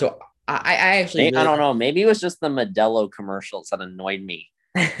going on. So I actually I don't know. Maybe it was just the Modelo commercials that annoyed me.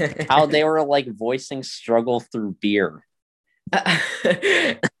 How they were like voicing struggle through beer.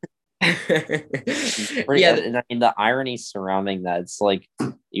 Yeah, and I mean the irony surrounding that. It's like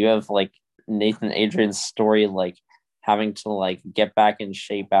you have like Nathan Adrian's story, like having to like get back in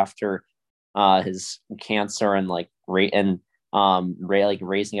shape after his cancer and like raising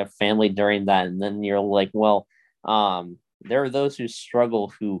a family during that, and then you're like, well, there are those who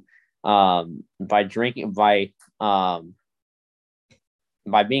struggle who by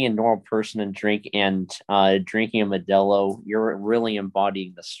being a normal person and drinking a Modelo, you're really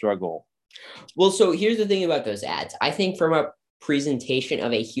embodying the struggle. Well, so here's the thing about those ads. I think from a presentation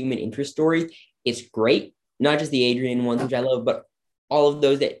of a human interest story, it's great. Not just the Adrian ones, which I love, but all of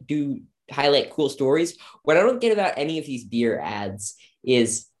those that do highlight cool stories. What I don't get about any of these beer ads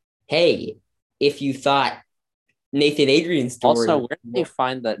is, hey, if you thought Nathan Adrian's story. Also, where do they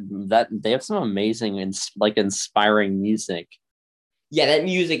find that they have some amazing and like inspiring music? Yeah, that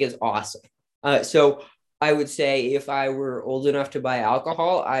music is awesome. So I would say if I were old enough to buy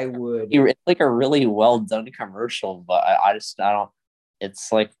alcohol, I would. It's like a really well done commercial, but I don't.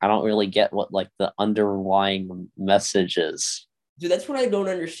 It's like I don't really get what like the underlying message is. So that's what I don't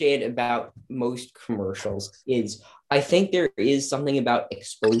understand about most commercials is I think there is something about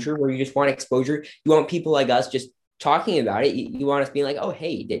exposure where you just want exposure. You want people like us just talking about it. You want us being like, oh,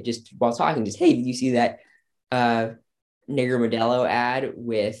 hey, just while talking, just, hey, did you see that Negro Modelo ad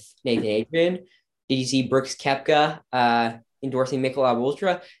with Nathan Adrian? Did you see Brooks Koepka endorsing Michelob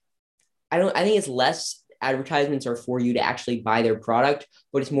Ultra. I think it's less advertisements are for you to actually buy their product,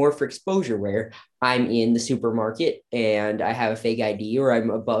 but it's more for exposure where I'm in the supermarket and I have a fake ID or I'm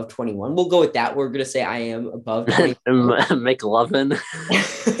above 21. We'll go with that. We're going to say I am above 21. Make lovin'.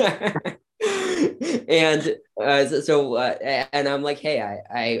 And and I'm like, hey,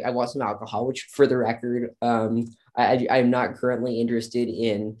 I want some alcohol, which for the record, I'm not currently interested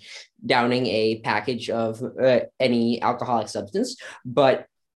in downing a package of any alcoholic substance, but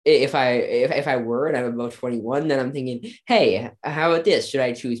if I were and I'm above 21, then I'm thinking, hey, how about this? Should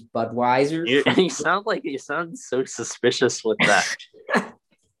I choose Budweiser? You sound so suspicious with that.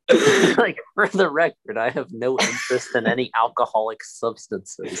 Like, for the record, I have no interest in any alcoholic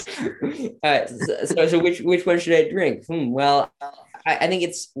substances. So which one should I drink? Well, I think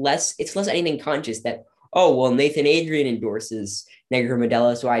it's less anything conscious that, oh well, Nathan Adrian endorses Negro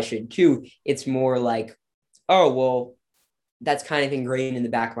Modelo, so I should too. It's more like, oh well, that's kind of ingrained in the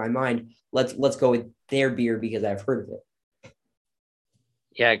back of my mind. Let's go with their beer because I've heard of it.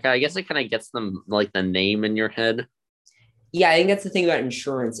 Yeah, I guess it kind of gets them like the name in your head. Yeah, I think that's the thing about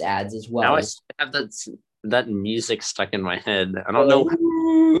insurance ads as well. Now I have that music stuck in my head. I don't know.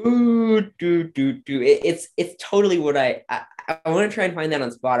 It's totally what I want to try and find that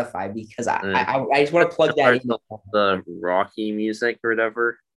on Spotify because I just want to plug that in. The Rocky music or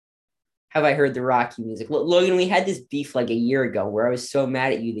whatever. Have I heard the Rocky music? Logan, we had this beef like a year ago where I was so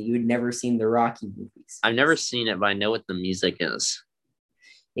mad at you that you had never seen the Rocky movies. I've never seen it, but I know what the music is.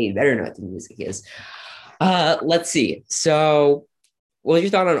 Yeah, you better know what the music is. Let's see. So, what's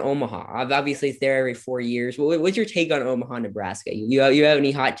your thought on Omaha? Obviously, it's there every 4 years. What's your take on Omaha, Nebraska? You have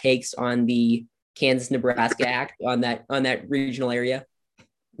any hot takes on the Kansas-Nebraska Act on that regional area?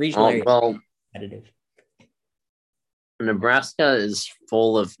 Well, competitive. Nebraska is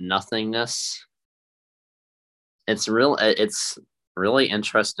full of nothingness. It's really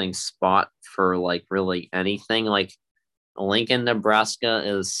interesting spot for like really anything. Like Lincoln, Nebraska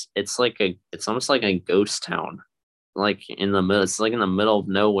it's almost like a ghost town. Like in the middle, it's like in the middle of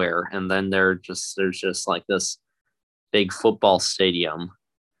nowhere, and then there's just like this big football stadium.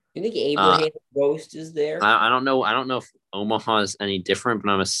 You think Abraham Ghost is there? I don't know. I don't know if Omaha is any different, but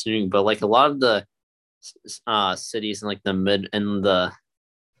I'm assuming. But like a lot of the cities in like the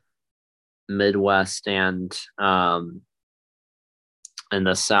Midwest and in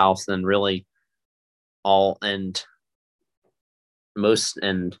the South, and really all and most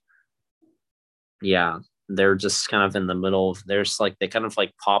and yeah, they're just kind of in the middle of they kind of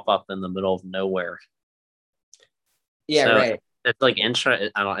like pop up in the middle of nowhere. Yeah, so, right. It's like I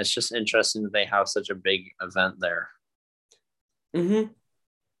don't know, it's just interesting that they have such a big event there.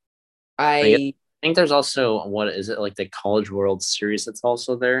 I think there's also, what is it, like the College World Series that's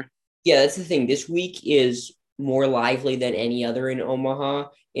also there? Yeah, that's the thing. This week is more lively than any other in Omaha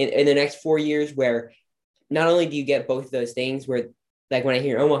in the next 4 years, where not only do you get both of those things where, like when I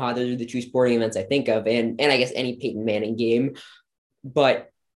hear Omaha, those are the two sporting events I think of, and I guess any Peyton Manning game,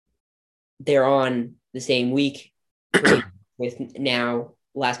 but they're on the same week with now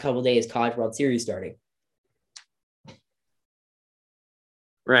last couple of days College World Series starting.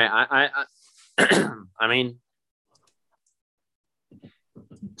 Right. I mean,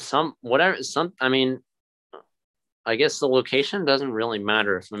 I guess the location doesn't really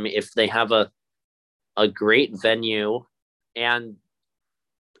matter. If they have a great venue and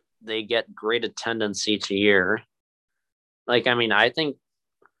they get great attendance each year, like, I mean, I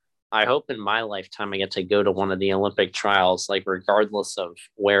hope in my lifetime I get to go to one of the Olympic trials, like regardless of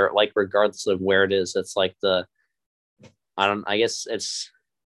where it is. It's like I guess it's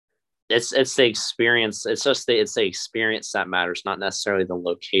the experience. It's the experience that matters, not necessarily the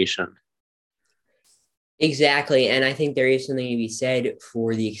location. Exactly. And I think there is something to be said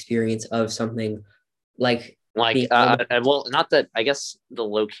for the experience of something like well, not that, I guess the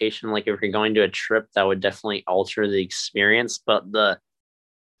location, like if you're going to a trip, that would definitely alter the experience, but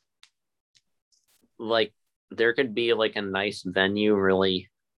there could be like a nice venue, really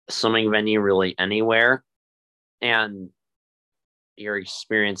swimming venue, really anywhere, and your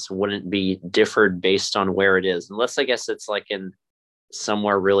experience wouldn't be differed based on where it is, unless I guess it's like in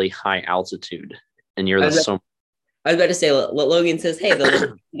somewhere really high altitude and you're I was about to say, Logan says, hey, the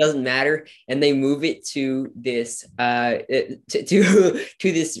location doesn't matter, and they move it to this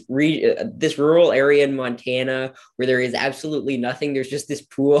this rural area in Montana where there is absolutely nothing. There's just this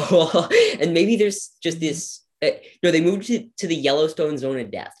pool, and maybe there's just this. No, they moved to the Yellowstone Zone of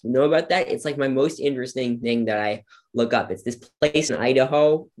Death. You know about that? It's like my most interesting thing that I look up. It's this place in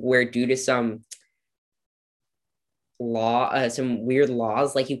Idaho where, due to some weird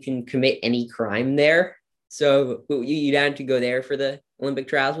laws, like you can commit any crime there. So you down to go there for the Olympic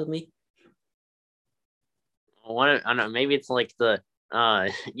trials with me? I don't know. Maybe it's like the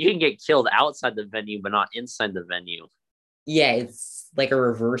you can get killed outside the venue, but not inside the venue. Yeah, it's like a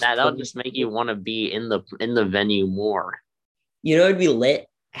reverse That'll play. just make you want to be in the venue more. You know, it'd be lit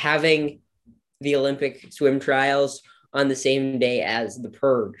having the Olympic swim trials on the same day as the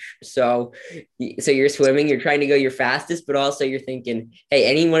purge. So you're swimming, you're trying to go your fastest, but also you're thinking, hey,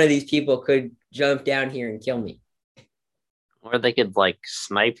 any one of these people could jump down here and kill me. Or they could like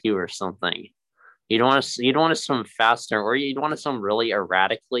snipe you or something. You don't want to swim faster, or you want to swim really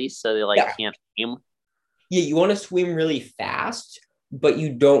erratically so they like Yeah. can't aim. Yeah, you want to swim really fast, but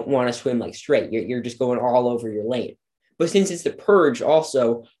you don't want to swim like straight. You're just going all over your lane. But since it's the purge,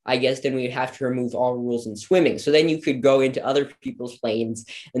 also, I guess then we'd have to remove all rules in swimming. So then you could go into other people's lanes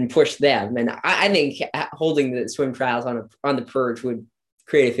and push them. And I think holding the swim trials on the purge would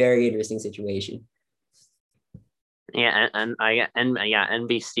create a very interesting situation. Yeah, yeah,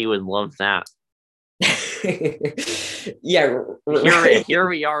 NBC would love that. Yeah, right. Here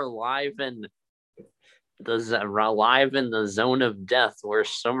we are live in the zone of death where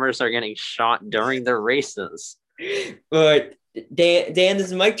swimmers are getting shot during their races. But Dan, this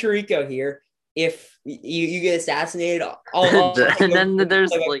is Mike Tirico here. If you get assassinated, and then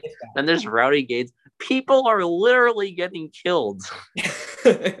there's Rowdy Gates. People are literally getting killed.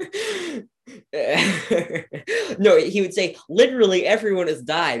 No, he would say literally everyone has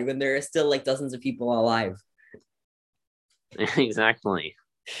died when there are still like dozens of people alive. Exactly.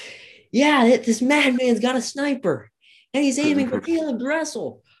 Yeah, this madman's got a sniper and he's aiming for Caleb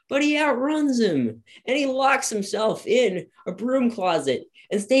Dressel, but he outruns him and he locks himself in a broom closet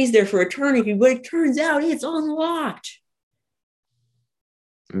and stays there for eternity, but it turns out it's unlocked.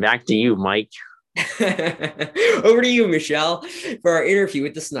 Back to you, Mike. Over to you, Michelle, for our interview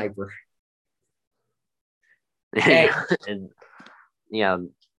with the sniper. And, yeah.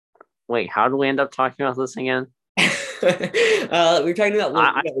 Wait, how do we end up talking about this again? We're talking about.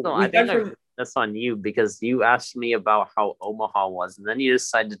 I think that's on you because you asked me about how Omaha was, and then you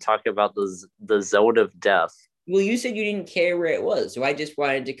decided to talk about the zone of death. Well, you said you didn't care where it was, so I just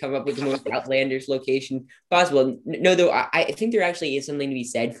wanted to come up with the most outlandish location possible. No, though, I think there actually is something to be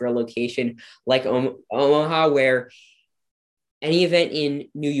said for a location like Omaha, where any event in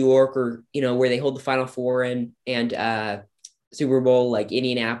New York or where they hold the Final Four and Super Bowl, like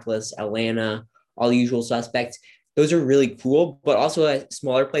Indianapolis, Atlanta, all the usual suspects. Those are really cool, but also a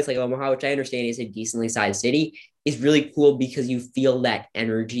smaller place like Omaha, which I understand is a decently sized city, is really cool because you feel that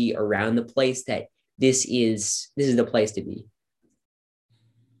energy around the place that this is the place to be.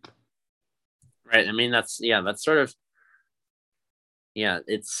 Right. I mean, that's sort of,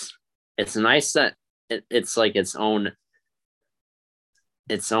 it's nice that it's like its own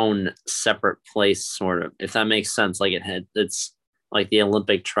separate place, sort of, if that makes sense. Like it's like the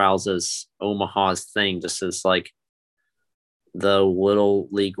Olympic trials is Omaha's thing, just as like the Little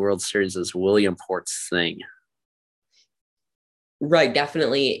League World Series is Williamport's thing. Right,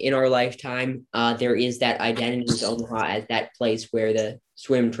 definitely in our lifetime, there is that identity with Omaha as that place where the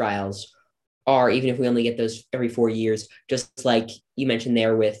swim trials are, even if we only get those every 4 years, just like you mentioned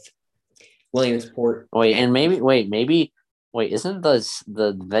there with Williamsport. Wait, isn't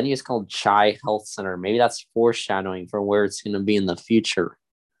the venue is called Chai Health Center? Maybe that's foreshadowing for where it's going to be in the future.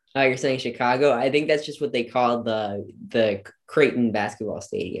 You're saying Chicago? I think that's just what they call the Creighton basketball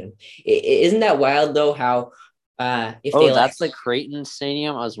stadium. Isn't that wild though? How that's the Creighton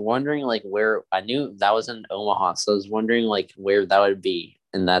Stadium. I was wondering like where. I knew that was in Omaha, so I was wondering like where that would be,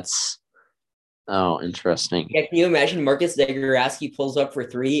 and that's interesting. Yeah, can you imagine Marcus Zagorowski pulls up for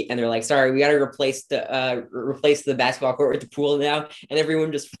three, and they're like, "Sorry, we got to replace the basketball court with the pool now," and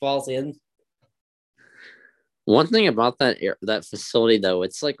everyone just falls in. One thing about that facility though,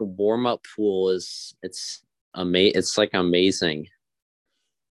 it's like a warm up pool it's like amazing.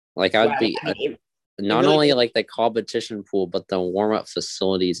 Like I'd be not really only like the competition pool, but the warm up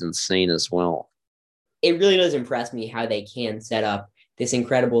facility is insane as well. It really does impress me how they can set up this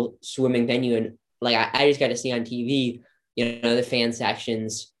incredible swimming venue, and like I just got to see on TV, the fan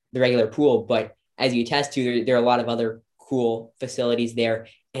sections, the regular pool, but as you attest to, there are a lot of other cool facilities there,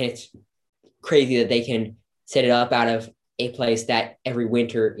 and it's crazy that they can set it up out of a place that every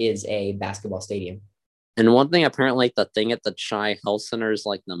winter is a basketball stadium. And one thing, apparently, like the thing at the Chai Health Center is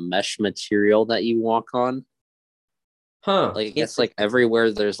like the mesh material that you walk on. Huh. Like it's like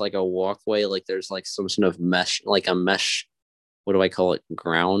everywhere there's like a walkway, like there's like some sort of mesh, like a mesh, what do I call it?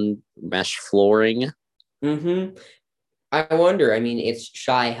 Ground mesh flooring. Mm-hmm. I wonder, I mean, it's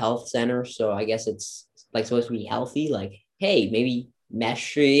Chai Health Center, so I guess it's like supposed to be healthy. Like, hey, maybe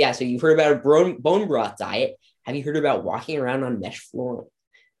Mesh. Yeah, so you've heard about a bone broth diet. Have you heard about walking around on mesh flooring?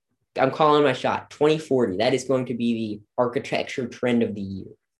 I'm calling my shot. 2040. That is going to be the architecture trend of the year.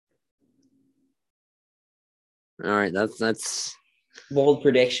 All right, that's Bold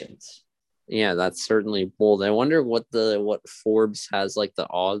predictions. yeah, that's certainly bold. I wonder what Forbes has like the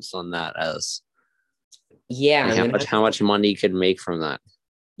odds on that as. Yeah, Like how much money you could make from that.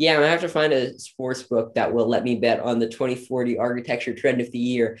 Yeah, I'm gonna have to find a sports book that will let me bet on the 2040 architecture trend of the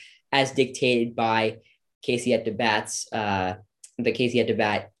year, as dictated by Casey at Debat's the Casey at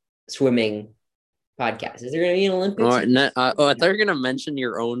Debat swimming podcast. Is there gonna be an Olympics? I thought you were gonna mention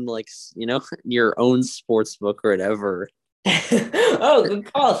your own your own sports book or whatever. Oh,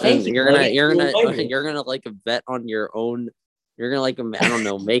 good call. Thank you. You're gonna like bet on your own. You're gonna like I don't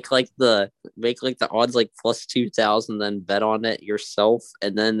know make the odds like plus 2,000, then bet on it yourself,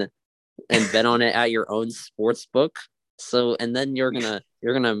 and bet on it at your own sports book. So and then you're gonna I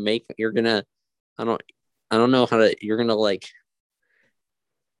don't know how to you're gonna like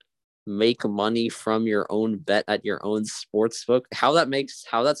make money from your own bet at your own sports book. How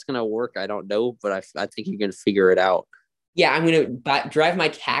that's gonna work, I don't know, but I think you can figure it out. Yeah, I'm going to drive my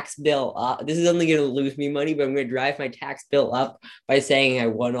tax bill up. This is only going to lose me money, but I'm going to drive my tax bill up by saying I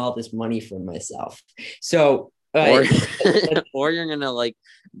won all this money for myself. So, or you're going to like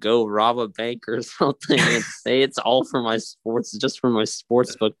go rob a bank or something and say it's all for my sports, just for my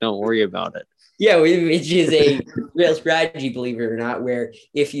sports book. Don't worry about it. Yeah, which is a real strategy, believe it or not, where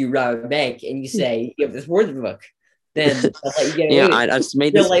if you rob a bank and you say you have the sports book, then you get yeah, I just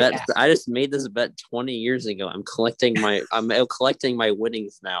made this bet. I just made this bet 20 years ago. I'm collecting my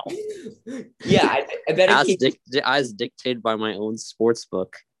winnings now. Yeah, I bet as dictated by my own sports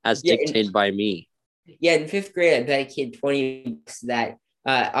book, as dictated by me. Yeah, in fifth grade, I bet a kid $20 that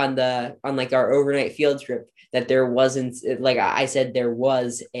on like our overnight field trip that there wasn't, like I said, there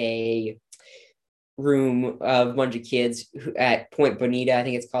was a room of a bunch of kids at Point Bonita, I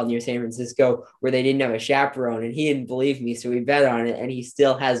think it's called, near San Francisco, where they didn't have a chaperone, and he didn't believe me, so we bet on it, and he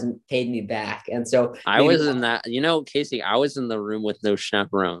still hasn't paid me back. And so I was in that, Casey, I was in the room with no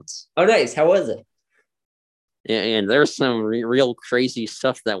chaperones. Oh, nice. How was it? Yeah, and there's some real crazy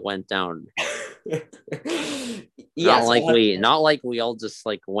stuff that went down. Not like we all just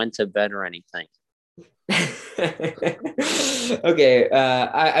like went to bed or anything. Okay,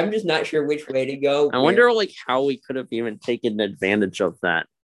 I'm just not sure which way to go. I wonder like how we could have even taken advantage of that.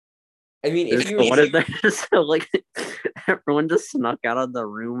 I mean, if you what if there's like everyone just snuck out of the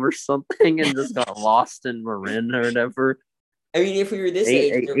room or something and just got lost in Marin or whatever. I mean, if we were this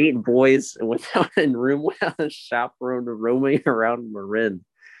age, eight boys without a room without a chaperone roaming around Marin.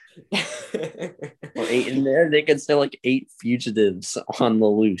 Or and there they could say like 8 fugitives on the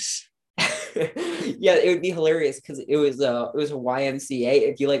loose. Yeah, it would be hilarious because it was a YMCA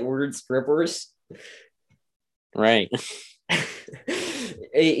if you like ordered strippers. Right.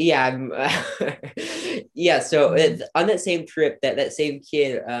 Yeah. Yeah. So on that same trip, that same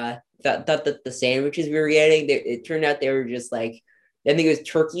kid thought that the sandwiches we were getting, it turned out they were just like, I think it was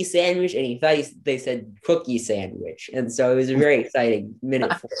turkey sandwich, and he thought they said cookie sandwich, and so it was a very exciting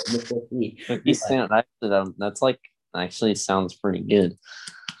minute for him. Cookie sandwich. That's like actually sounds pretty good.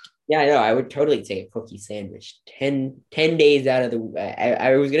 Yeah, I know. I would totally take a cookie sandwich 10 days out of the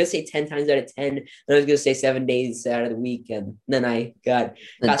I was going to say 10 times out of 10. And I was going to say 7 days out of the week. And then I got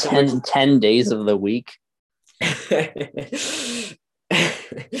 10 days of the week.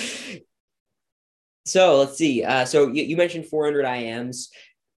 So let's see. So you mentioned 400 IMs.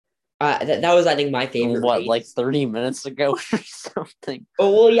 That was, I think, my favorite. What, race. Like 30 minutes ago or something?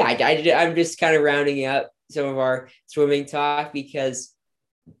 Oh, well, yeah. I'm just kind of rounding up some of our swimming talk because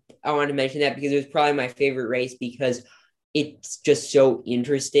I wanted to mention that because it was probably my favorite race because it's just so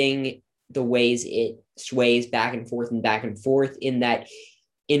interesting the ways it sways back and forth in that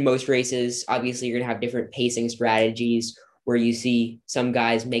in most races, obviously you're going to have different pacing strategies where you see some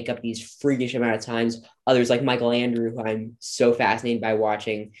guys make up these freakish amount of times. Others like Michael Andrew, who I'm so fascinated by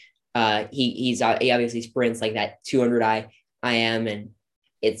watching. He obviously sprints like that 200 IM and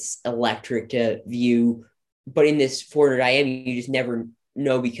it's electric to view. But in this 400 IM, you just never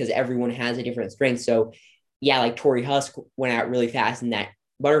know because everyone has a different strength. So yeah, like Tori Husk went out really fast in that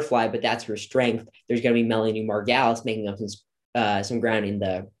butterfly, but that's her strength. There's going to be Melanie Margalis making up some ground in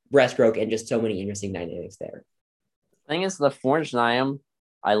the breaststroke and just so many interesting dynamics there. The thing is, the 400 IM,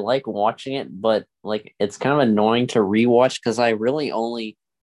 I like watching it, but like it's kind of annoying to rewatch because I really only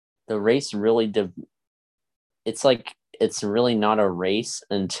the race really it's really not a race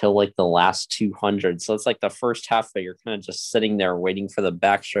until like the last 200. So it's like the first half of it, you're kind of just sitting there waiting for the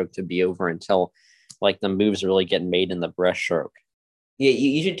backstroke to be over until like the moves really get made in the breaststroke.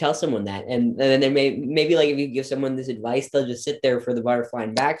 You should tell someone that, and then maybe like if you give someone this advice, they'll just sit there for the butterfly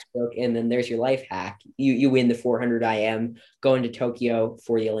and backstroke, and then there's your life hack. You win the 400 IM going to Tokyo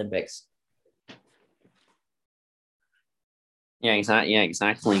for the Olympics. Yeah, exactly. Yeah,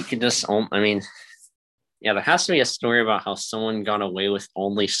 exactly. You could just, I mean, yeah, there has to be a story about how someone got away with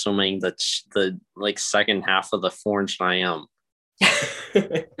only swimming the like second half of the 4-inch IM.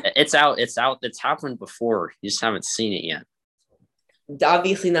 It's out. It's out. It's happened before. You just haven't seen it yet.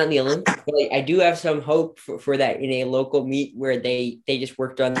 Obviously not in the Olympics, but I do have some hope for that in a local meet where they just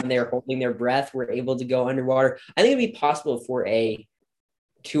worked on their holding their breath, were able to go underwater. I think it'd be possible for a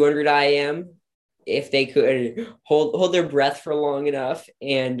 200 IM if they could hold their breath for long enough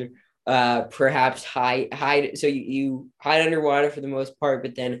and perhaps hide. So you hide underwater for the most part,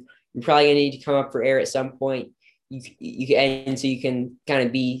 but then you're probably gonna need to come up for air at some point. You can, and so you can kind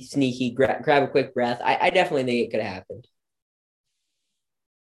of be sneaky, grab a quick breath. I definitely think it could have happened.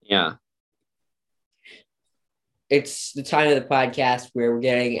 Yeah. It's the time of the podcast where we're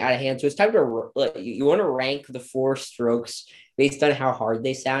getting out of hand. So it's time to, you want to rank the 4 strokes based on how hard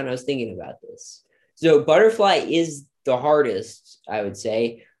they sound. I was thinking about this. So butterfly is the hardest, I would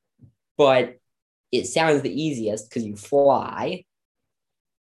say, but it sounds the easiest because you fly.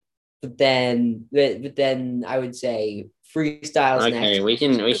 But then I would say freestyles Okay,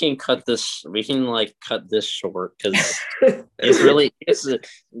 next. we can cut this. We can like cut this short because it's really this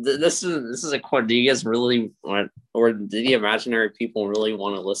is a question. Do you guys really want, or do the imaginary people really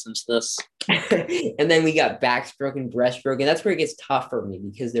want to listen to this? And then we got backstroke and breaststroke, and that's where it gets tough for me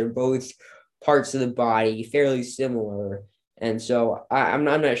because they're both parts of the body fairly similar, and so I'm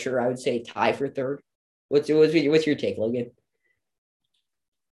not sure. I would say tie for third. What's your take, Logan?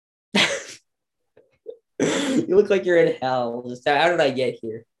 You look like you're in hell. Just how did I get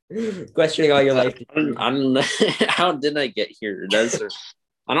here? Questioning all your life. I'm how did I get here?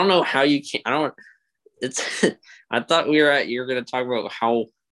 I don't know how you can. I don't. It's. I thought you're gonna talk about how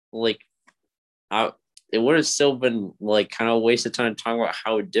like how it would have still been like kind of a waste of time to talk about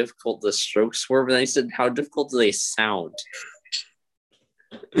how difficult the strokes were, but then I said how difficult do they sound?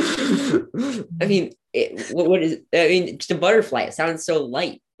 I mean, what is? I mean, just a butterfly. It sounds so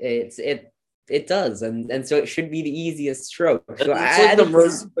light. It does, and so it should be the easiest stroke. So It's like the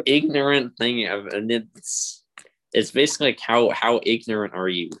most ignorant thing ever, and it's basically like how ignorant are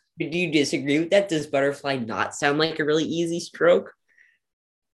you? Do you disagree with that? Does butterfly not sound like a really easy stroke?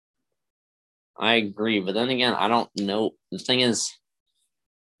 I agree, but then again, I don't know. The thing is,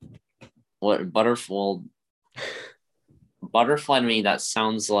 what butterfly to me that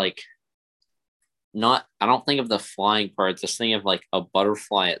sounds like not. I don't think of the flying part. Just think of like a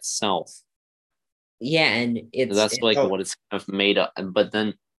butterfly itself. Yeah, and That's like what it's kind of made up. But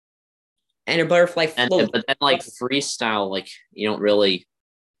then and a butterfly floats. But then like freestyle, like you don't really.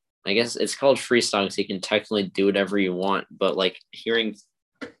 I guess it's called freestyle because you can technically do whatever you want. But like hearing,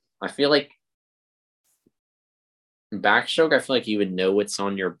 I feel like backstroke. I feel like you would know what's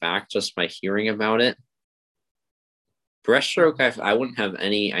on your back just by hearing about it. Breaststroke, I wouldn't have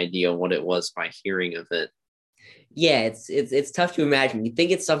any idea what it was by hearing of it. Yeah, it's tough to imagine. You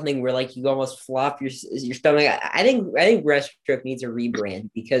think it's something where like you almost flop your stomach. I think breaststroke needs a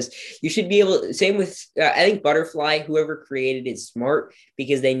rebrand because you should be able to, same with I think butterfly, whoever created it smart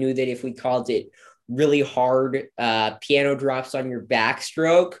because they knew that if we called it really hard piano drops on your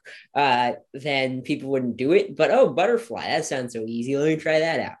backstroke, then people wouldn't do it. But oh, butterfly, that sounds so easy. Let me try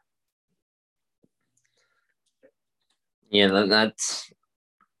that out. Yeah, that's.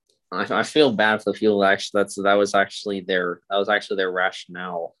 I feel bad for the people that actually that was actually their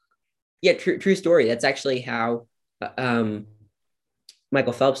rationale. Yeah, true story. That's actually how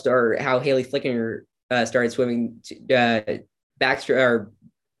Michael Phelps or how Haley Flickinger started swimming backstroke or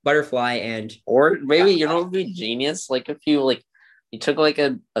butterfly and or maybe you know what would be genius like if you took like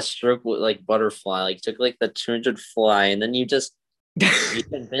a stroke with like butterfly like took like the 200 fly and then you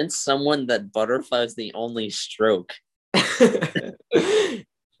convince someone that butterfly is the only stroke.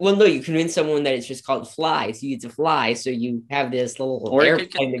 Well, no, you convince someone that it's just called fly. So it's a fly. So you have this little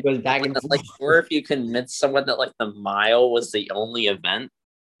airplane that goes back and forth. Like, or if you convince someone that like the mile was the only event.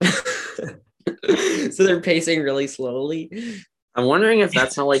 So they're pacing really slowly. I'm wondering if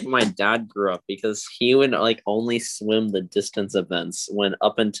that's how like my dad grew up because he would like only swim the distance events when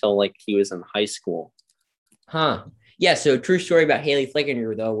up until like he was in high school. Huh. Yeah. So true story about Haley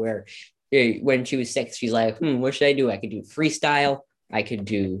Flickinger though, where when she was 6, she's like, what should I do? I could do freestyle. I could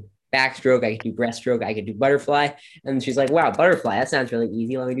do backstroke. I could do breaststroke. I could do butterfly. And she's like, wow, butterfly. That sounds really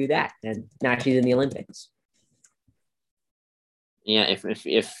easy. Let me do that. And now she's in the Olympics. Yeah.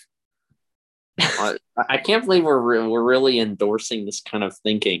 If I can't believe we're really endorsing this kind of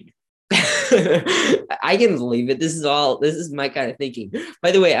thinking. I can believe it. This is my kind of thinking.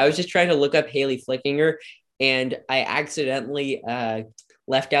 By the way, I was just trying to look up Haley Flickinger and I accidentally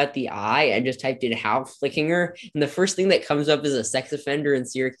left out the I and just typed in Hal Flickinger. And the first thing that comes up is a sex offender in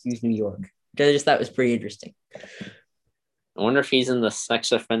Syracuse, New York. Which I just thought was pretty interesting. I wonder if he's in the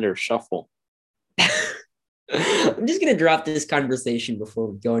sex offender shuffle. I'm just gonna drop this conversation before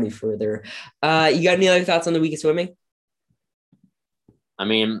we go any further. You got any other thoughts on the week of swimming? I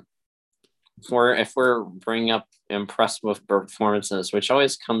mean, if we're bringing up impressive performances, which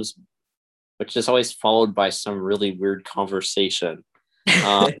is always followed by some really weird conversation.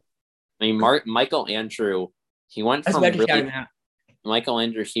 I mean, Michael Andrew, he went from really Michael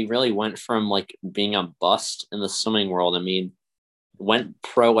Andrew, he really went from like being a bust in the swimming world. I mean, went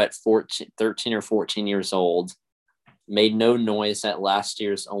pro at 13 or 14 years old, made no noise at last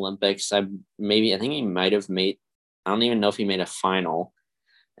year's Olympics. I think he might have made, I don't even know if he made a final,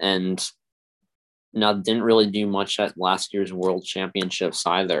 and now didn't really do much at last year's World Championships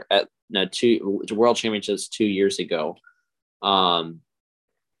either. At two World Championships 2 years ago.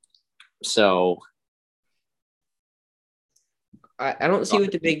 So I don't see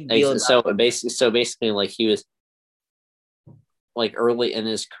what the big deal is. So basically, like he was like early in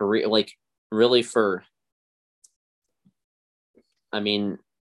his career, like really for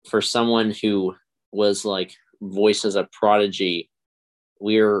someone who was like voiced as a prodigy,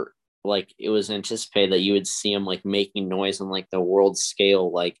 we're like, it was anticipated that you would see him like making noise on like the world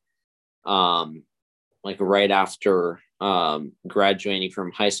scale, like right after graduating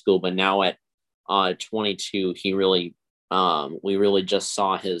from high school. But now at 22, he really we really just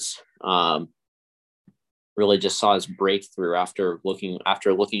saw his breakthrough after looking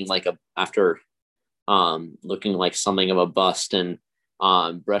like something of a bust, and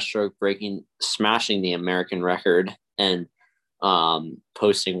breaststroke smashing the American record, and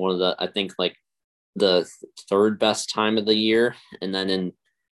posting one of the, I think, like the third best time of the year, and then in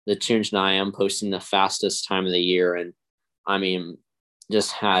the Tunj posting the fastest time of the year. And I mean,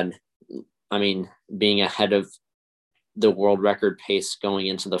 being ahead of the world record pace going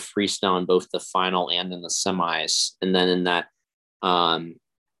into the freestyle in both the final and in the semis, and then in that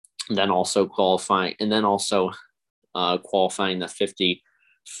then also qualifying the 50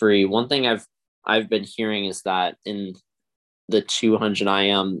 free. One thing I've been hearing is that in the 200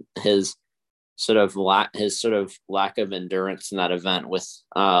 IM, his sort of lack of endurance in that event, with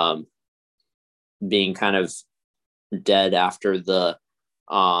being kind of dead after the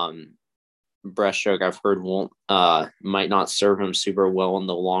breaststroke, I've heard might not serve him super well in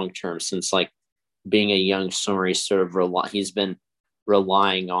the long term, since like being a young swimmer, he's been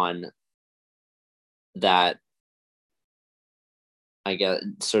relying on that, I guess,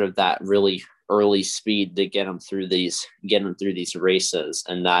 sort of that really early speed to get him through these races,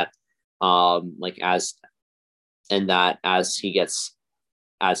 and that as he gets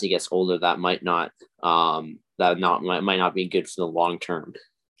older, that might not be good for the long term.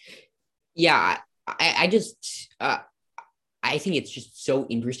 Yeah, I just I think it's just so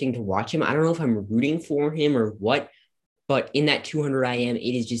interesting to watch him. I don't know if I'm rooting for him or what, but in that 200 IM, it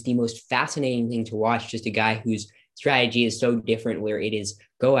is just the most fascinating thing to watch. Just a guy whose strategy is so different, where it is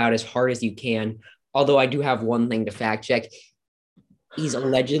go out as hard as you can. Although I do have one thing to fact check. He's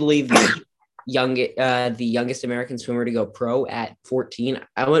allegedly the youngest American swimmer to go pro at 14.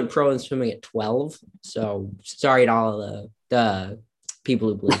 I went pro in swimming at 12. So sorry to all the people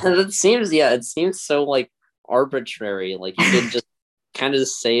who believe that. It seems so like arbitrary. Like you could just kind of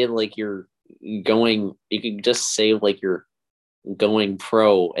say like you could just say like you're going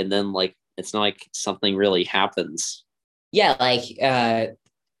pro, and then like it's not like something really happens. Yeah, like I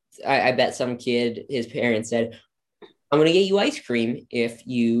bet some kid, his parents said, I'm going to get you ice cream if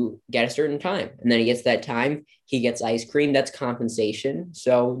you get a certain time. And then he gets that time, he gets ice cream. That's compensation.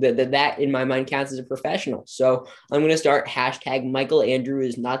 So that in my mind counts as a professional. So I'm going to start hashtag Michael Andrew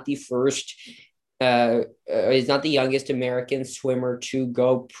is not the first, is not the youngest American swimmer to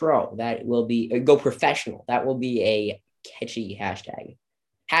go pro. That will be go professional. That will be a catchy hashtag.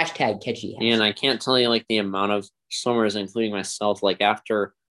 Hashtag catchy. Hashtag. And I can't tell you like the amount of swimmers, including myself, like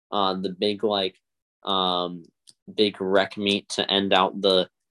after the big rec meet to end out the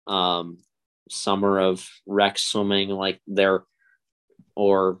summer of rec swimming, like their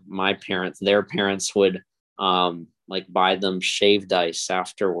parents would like buy them shaved ice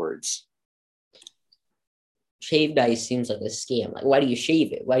afterwards. shaved ice seems like a scam. Like, why do you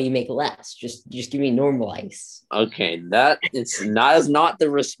shave it? Why do you make less? Just give me normal ice. Okay, that is not the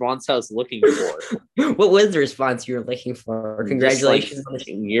response I was looking for. What was the response you were looking for? Just like Congratulations on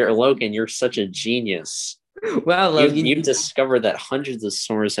you're Logan, you're such a genius. wow, Logan. You've discovered that hundreds of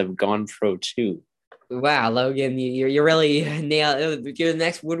swimmers have gone pro too. Wow, Logan, you're really nailed. You're the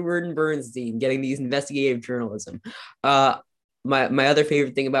next Woodward and Bernstein, getting these investigative journalism. Uh, my other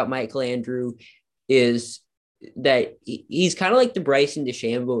favorite thing about Michael Andrew is that he's kind of like the Bryson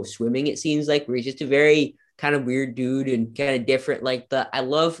DeChambeau of swimming. It seems like where he's just a very kind of weird dude and kind of different. Like I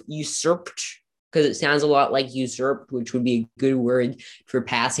love usurped because it sounds a lot like usurped, which would be a good word for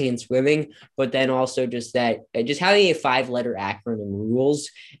passing and swimming. But then also just that, just having a 5-letter acronym rules,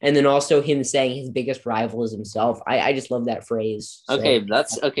 and then also him saying his biggest rival is himself. I just love that phrase. So. Okay,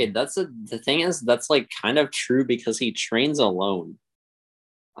 the thing is that's like kind of true because he trains alone.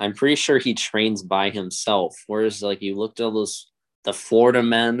 I'm pretty sure he trains by himself. Whereas like you looked at the Florida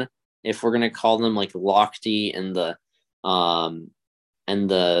men, if we're gonna call them like Lochte and the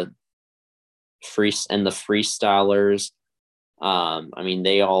freestylers, I mean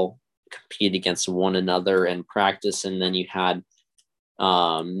they all compete against one another in practice, and then you had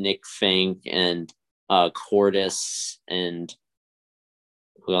Nick Fink and Cordis and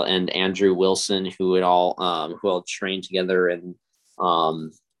Andrew Wilson who all trained together and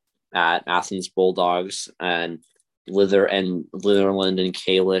at Athens Bulldogs, and Litherland and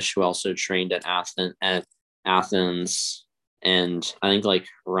Kalish, who also trained at Athens. And I think like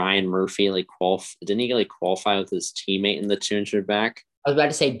Ryan Murphy didn't he like qualify with his teammate in the 200 back? I was about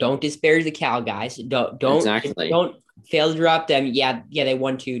to say, don't disparage the Cal guys. Don't exactly. Don't fail to drop them. Yeah, they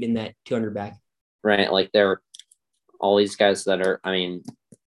 1-2'd in that 200 back. Right, like they're all these guys that are, I mean,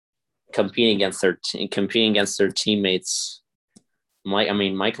 competing against their teammates.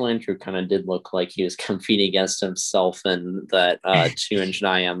 Michael Andrew kind of did look like he was competing against himself in that 200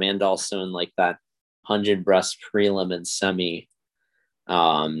 IM and also in like that 100 breast prelim and semi.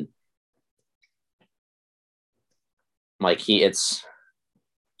 It's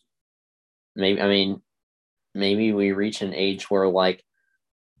maybe we reach an age where like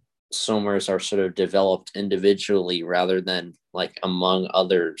swimmers are sort of developed individually rather than like among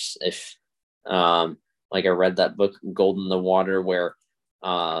others. If like I read that book Gold in the Water where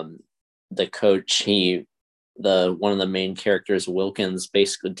the coach one of the main characters Wilkins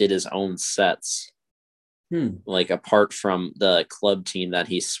basically did his own sets. Like apart from the club team that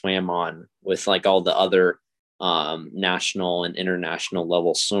he swam on with like all the other national and international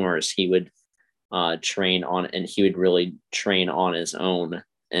level swimmers, he would train on, and he would really train on his own,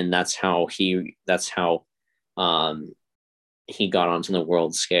 and that's how he got onto the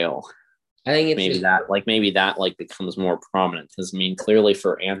world scale. I think it's maybe that becomes more prominent because I mean clearly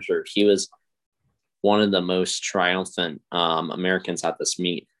for Andrew he was one of the most triumphant Americans at this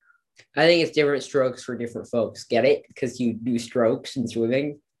meet. I think it's different strokes for different folks. Get it? Because you do strokes in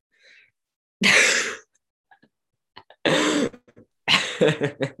swimming.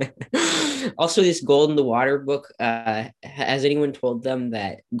 Also, this Gold in the Water book, has anyone told them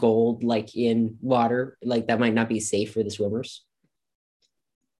that gold like in water, like that might not be safe for the swimmers?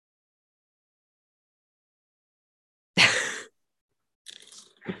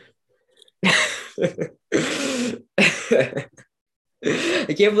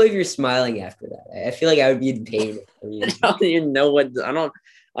 I can't believe you're smiling after that. I feel like I would be in pain. I don't even know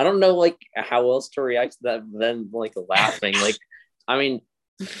I don't know like how else to react to that than like laughing. Like, I mean,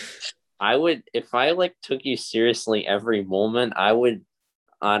 I would, if I like took you seriously every moment, I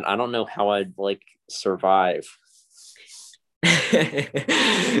don't know how I'd like survive.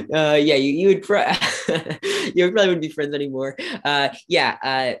 Yeah, you would you probably wouldn't be friends anymore.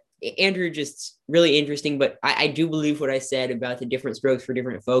 Andrew, just really interesting, but I do believe what I said about the different strokes for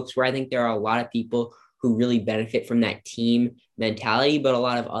different folks, where I think there are a lot of people who really benefit from that team mentality, but a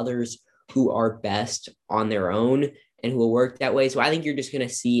lot of others who are best on their own and who will work that way. So I think you're just going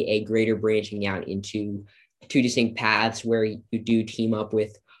to see a greater branching out into two distinct paths where you do team up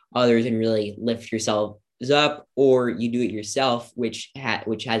with others and really lift yourself up, or you do it yourself, which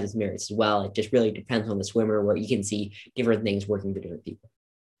has its merits as well. It just really depends on the swimmer, where you can see different things working for different people.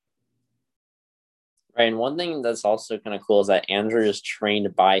 Right, and one thing that's also kind of cool is that Andrew is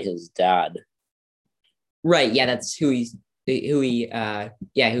trained by his dad. Right, yeah, that's who he really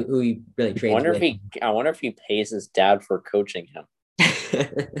trains with. I wonder if he pays his dad for coaching him.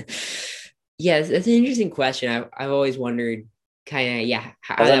 Yes, that's an interesting question. I've always wondered, kind of, yeah.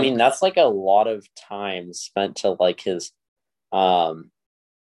 I mean, that's like a lot of time spent to like his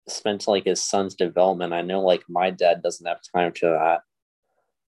son's development. I know like my dad doesn't have time to that.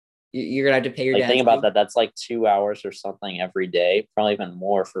 You're gonna have to pay your Like, dad. think about that. That's like 2 hours or something every day, probably even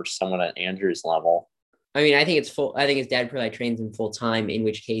more for someone at Andrew's level. I mean, I think it's full. I think his dad probably trains him full time. In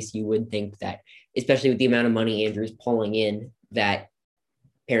which case, you would think that, especially with the amount of money Andrew's pulling in, that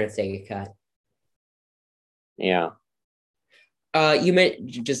parents take a cut. Yeah. You meant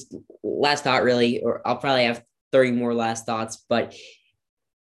just last thought, really, or I'll probably have 30 more last thoughts. But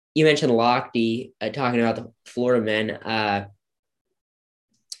you mentioned Lochte talking about the Florida men.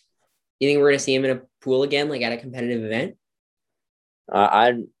 You think we're gonna see him in a pool again, like at a competitive event?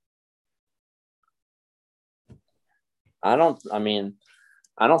 I I don't. I mean,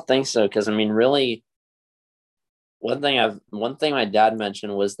 I don't think so because I mean, really, one thing my dad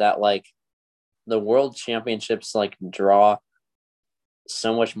mentioned was that like the World Championships like draw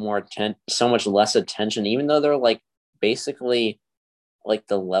so much less attention, even though they're like basically like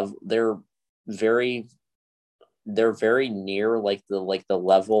the level very they're very near like the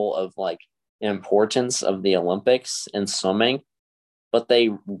level of like importance of the Olympics in swimming, but they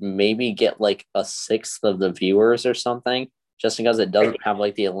maybe get like a sixth of the viewers or something just because it doesn't have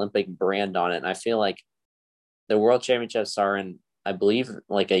like the Olympic brand on it. And I feel like the World Championships are in, I believe,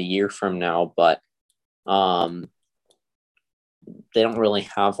 like a year from now, but um, they don't really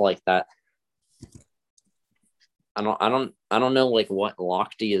have like that. I don't know like what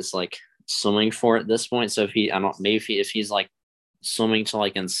Lochte is like swimming for at this point. So if he, I don't, maybe if he's like swimming to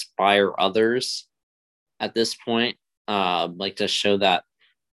like inspire others at this point, like to show that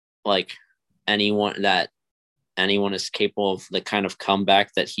like anyone that anyone is capable of the kind of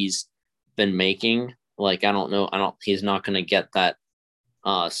comeback that he's been making. Like I don't know, he's not going to get that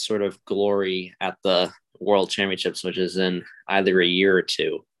sort of glory at the World Championships, which is in either a year or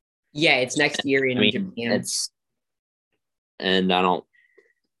two. Yeah, it's next year I in mean, Japan. it's and I don't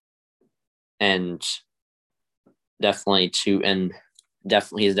and definitely too and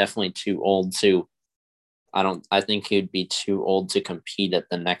definitely he's definitely too old to. I think he'd be too old to compete at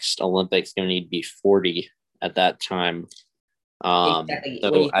the next Olympics. Going to need to be 40 at that time. Exactly.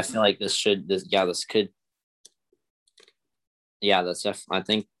 When So you I feel like this could that's I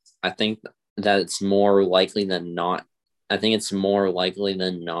think that it's more likely than not. I think it's more likely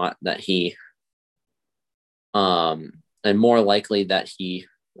than not that he and more likely that he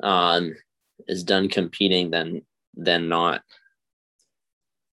is done competing than not.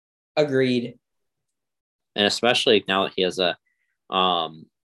 agreed. And especially now that he has a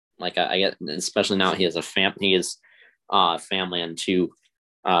like I get especially now he has a he is family and two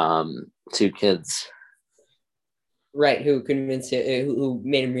kids. Right, who convinced it, who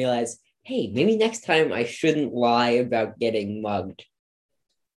made him realize, hey, maybe next time I shouldn't lie about getting mugged.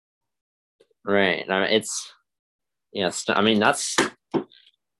 Right. I mean, it's yes. I mean that's.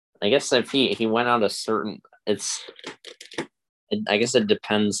 I guess if he went out a certain, I guess it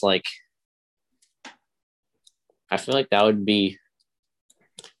depends. Like I feel like that would be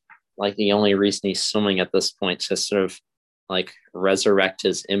like the only reason he's swimming at this point to sort of like resurrect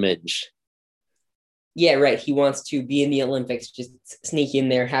his image. Yeah, right. He wants to be in the Olympics, just sneak in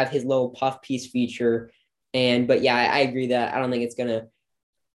there, have his little puff piece feature. But yeah, I agree that I don't think it's gonna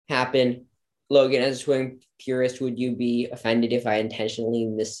happen. Logan, as a swimming purist, would you be offended if I intentionally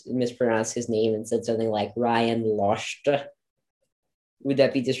mispronounced his name and said something like Ryan Lochte? Would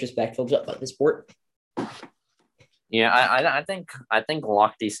that be disrespectful to the sport? Yeah, I think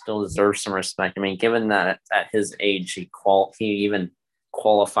Lochte still deserves some respect. I mean, given that at his age he even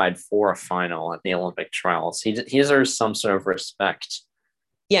qualified for a final at the Olympic trials, he deserves some sort of respect.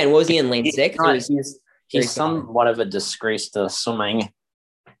 Yeah, and what was he in lane six? It was very He's solid. somewhat of a disgrace to the swimming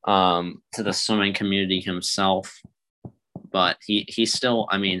community himself, but he still,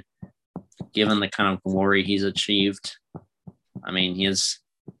 I mean, given the kind of glory he's achieved, I mean, he's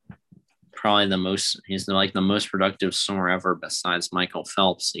like the most productive swimmer ever besides Michael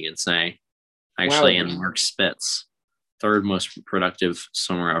Phelps, you could say, actually, Wow. and Mark Spitz, third most productive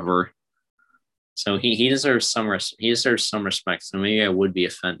swimmer ever. So he deserves he deserves some respect. So maybe I would be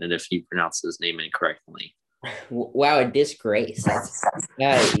offended if he pronounced his name incorrectly. Wow, a disgrace.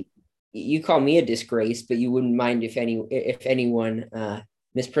 That's you call me a disgrace, but you wouldn't mind if anyone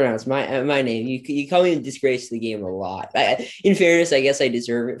mispronounced my name. You call me a disgrace to the game a lot. In fairness, I guess I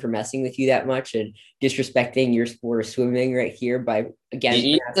deserve it for messing with you that much and disrespecting your sport of swimming right here by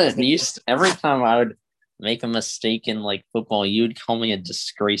again. Every time I would make a mistake in like football, you would call me a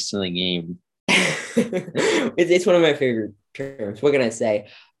disgrace to the game. It's one of my favorite terms. What can I say?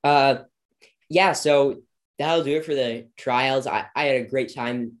 Yeah, so that'll do it for the trials. I had a great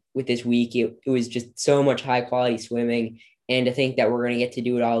time with this week. It was just so much high quality swimming. And to think that we're going to get to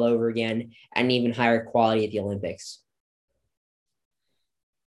do it all over again at an even higher quality at the Olympics.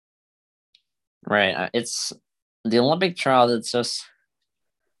 Right. It's the Olympic trial. It's just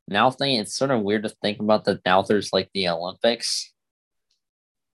now thing. It's sort of weird to think about that now there's like the Olympics.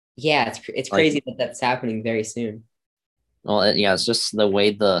 Yeah, it's Like, crazy that that's happening very soon. well, yeah, it's just the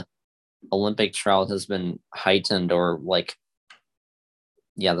way the Olympic trial has been heightened, or like,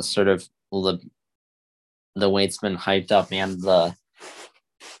 yeah, the sort of the way it's been hyped up, and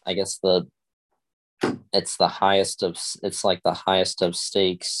I guess it's like the highest of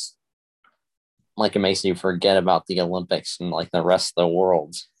stakes. Like it makes you forget about the Olympics and like the rest of the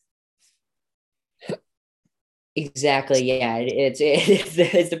world. Exactly. Yeah.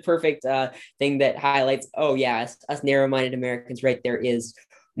 It's the perfect thing that highlights. Oh yeah, us narrow-minded Americans, right? There is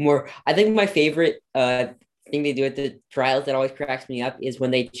more. I think my favorite thing they do at the trials that always cracks me up is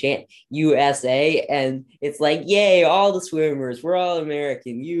when they chant USA, and it's like, yay, all the swimmers, we're all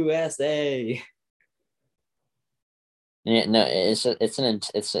American, USA. Yeah, no, it's I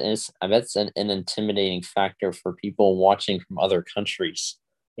bet it's an intimidating factor for people watching from other countries.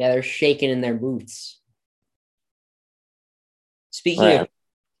 Yeah, they're shaking in their boots. Speaking of Right.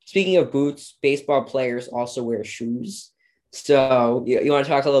 speaking of boots, baseball players also wear shoes. So you want to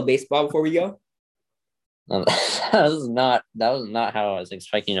talk a little baseball before we go? That was not how I was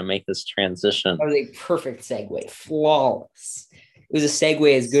expecting to make this transition. That was a perfect segue, flawless. It was a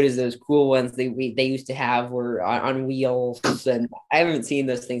segue as good as those cool ones they used to have were on wheels, and I haven't seen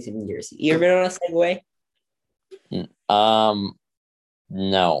those things in years. You ever been on a Segway? Um,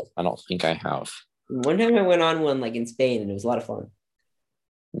 no, I don't think I have. One time I went on one like in Spain, and it was a lot of fun.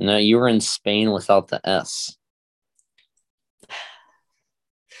 No, you were in Spain without the S.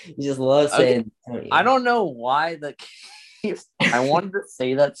 You just love Okay, saying, don't I you? don't know why the I wanted to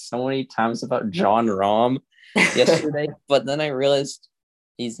say that so many times about John Rahm yesterday, but then I realized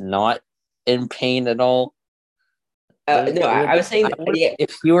he's not in pain at all. No, It would I was saying, I would yeah,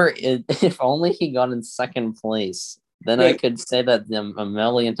 if only he got in second place, then no, I could say that a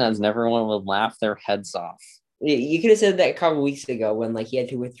million times and everyone would laugh their heads off. you could have said that a couple weeks ago when like he had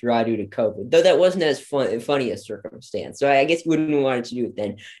to withdraw due to COVID, though that wasn't as funny a circumstance. So I guess you wouldn't want it to do it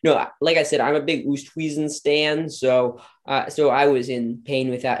then. No, like I said, I'm a big Oosthuizen stan, so I was in pain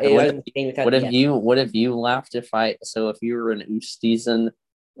without And I was in pain without the what if you laughed if you were an Oosthuizen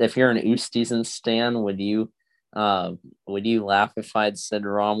if you're an Oosthuizen stan, would you laugh if I'd said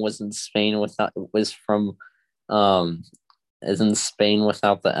Rom was in Spain without was from um is in Spain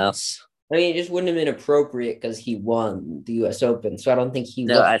without the S? I mean, it just wouldn't have been appropriate because he won the U.S. Open, so I don't think he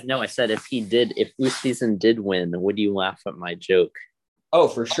No, looked. I said if Oosthuizen did win, would you laugh at my joke? Oh,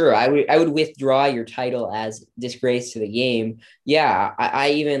 for sure. I would withdraw your title as disgrace to the game. Yeah, I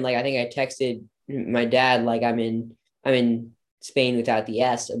even like I think I texted my dad like I'm in Spain without the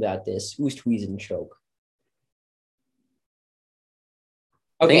S about this Oosthuizen choke.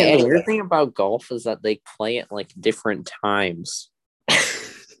 The Okay, weird thing about golf is that they play at like different times.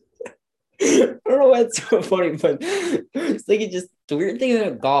 I don't know why it's so funny, but it's like it just the weird thing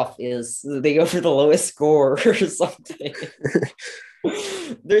about golf is they go for the lowest score or something.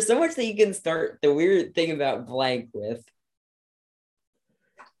 There's so much that you can start the weird thing about blank with.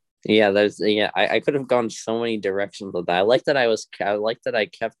 I could have gone so many directions with that. I like that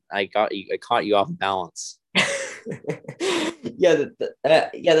I caught you off balance. Yeah,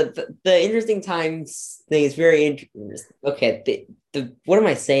 the interesting times thing is very interesting. Okay, the what am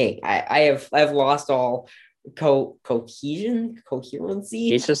I saying? I've lost all coherency.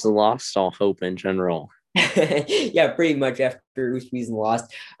 He's just lost all hope in general. Yeah, pretty much after Usman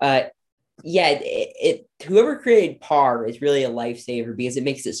lost. Yeah, whoever created par is really a lifesaver because it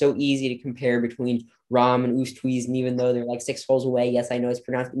makes it so easy to compare between Rom and Oosthuizen, even though they're like 6 holes away. Yes, I know it's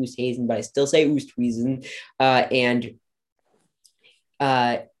pronounced Oosthuizen, but I still say Oosthuizen. And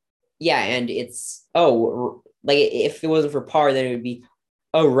uh, yeah, and it's like if it wasn't for par, then it would be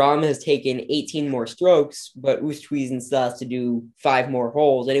Rom has taken 18 more strokes, but Oosthuizen still has to do 5 more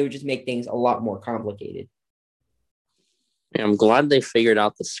holes, and it would just make things a lot more complicated. Yeah, I'm glad they figured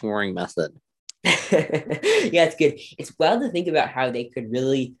out the scoring method. Yeah, it's good. It's wild to think about how they could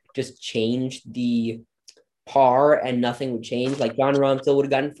really just change the par and nothing would change. Like John Rahm still would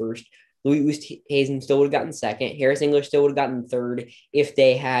have gotten first. Louis Oosthuizen still would have gotten second. Harris English still would have gotten third if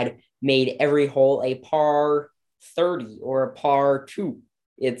they had made every hole a par 30 or a par 2.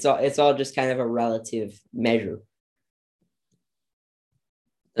 It's all just kind of a relative measure.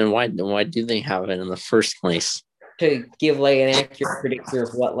 Then why do they have it in the first place? To give like an accurate predictor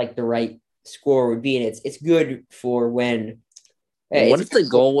of what like the right score would be, and it's good for when What it's if the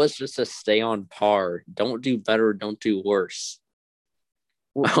goal was just to stay on par? Don't do better, don't do worse.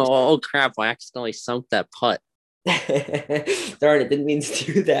 Oh crap! I accidentally sunk that putt. Darn it, didn't mean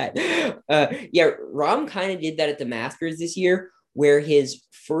to do that. Yeah, Rom kind of did that at the Masters this year, where his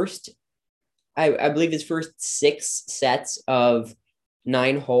first, I believe his first six sets of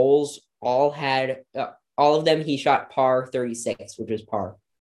 9 holes all of them he shot par 36, which was par.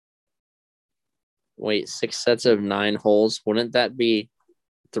 Wait, 6 sets of 9 holes. Wouldn't that be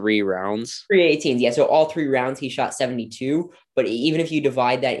 3 rounds? 3 18s, yeah. So all 3 rounds he shot 72. But even if you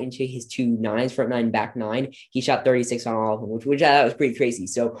divide that into his 2 9s, front nine, back nine, he shot 36 on all of them, which I thought was pretty crazy.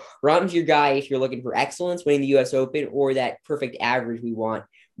 So Rahm's your guy if you're looking for excellence, winning the US Open, or that perfect average we want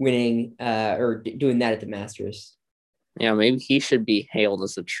winning or doing that at the Masters. Yeah, maybe he should be hailed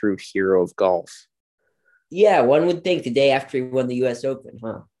as a true hero of golf. Yeah, one would think the day after he won the US Open,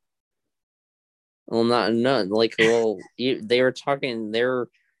 huh? Well, not like they were talking. They were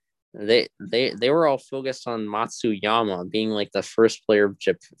all focused on Matsuyama being like the first player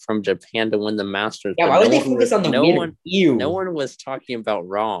from Japan to win the Masters, Yeah, but why would they focus on the winner? no Ew. one was talking about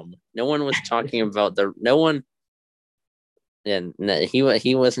Rom. No one was talking about the no one. And he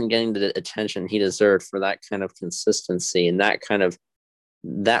wasn't getting the attention he deserved for that kind of consistency and that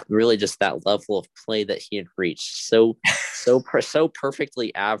really just that level of play that he had reached. So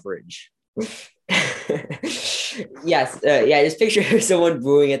perfectly average. Yes, yeah. Just picture someone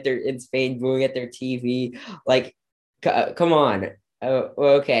booing at their in Spain, booing at their TV. Like, come on.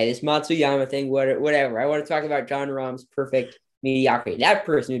 Okay, this Matsuyama thing, whatever. I want to talk about John Rahm's perfect mediocrity. That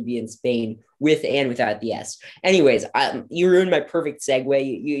person would be in Spain with and without the S. Anyways, you ruined my perfect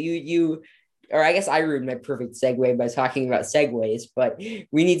segue. Or I guess I ruined my perfect segue by talking about segues. But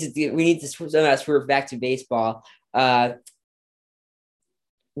we need to somehow swerve back to baseball.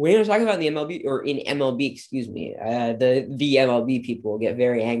 When I was talking about in the MLB or in MLB, excuse me, the MLB people will get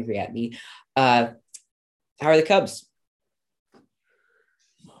very angry at me. How are the Cubs?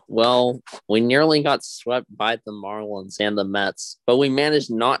 Well, we nearly got swept by the Marlins and the Mets, but we managed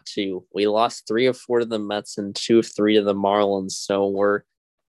not to. We lost 3 of 4 to the Mets and 2 of 3 to the Marlins, so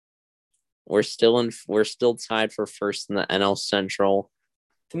we're still tied for first in the NL Central.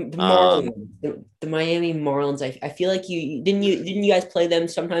 The Um, Marlins, the Miami Marlins. I feel like you guys play them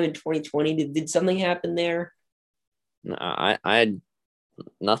sometime in 2020? Did something happen there? I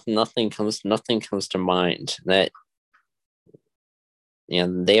nothing comes to mind that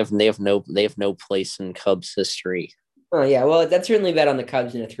they have no place in Cubs history. Oh yeah, well that's certainly bet on the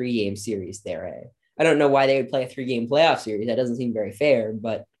Cubs in a 3 game series there. I don't know why they would play a 3 game playoff series. That doesn't seem very fair,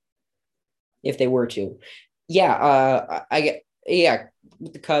 but if they were to, yeah, I get yeah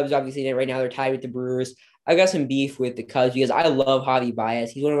with the Cubs. Obviously, right now they're tied with the Brewers. I got some beef with the Cubs because I love Javi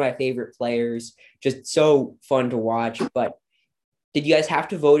Baez. He's one of my favorite players. Just so fun to watch. But did you guys have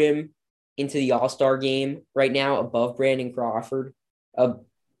to vote him into the All Star game right now above Brandon Crawford? Uh,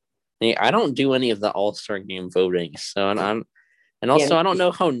 I don't do any of the All Star game voting, so and yeah, also I don't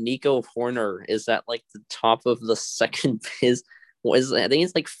know how Nico Horner is at like the top of the second his was I think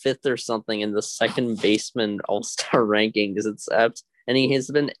he's like fifth or something in the second baseman All Star rankings. And he has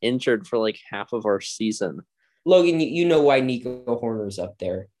been injured for like half of our season. Logan, you know why Nico Horner's up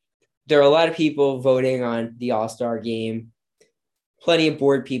there. There are a lot of people voting on the All Star game. Plenty of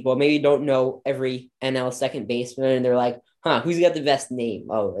bored people maybe don't know every NL second baseman, and they're like, "Huh, who's got the best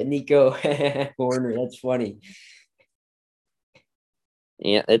name?" Oh, Nico Horner. That's funny.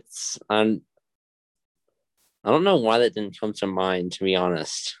 Yeah, it's I don't know why that didn't come to mind, to be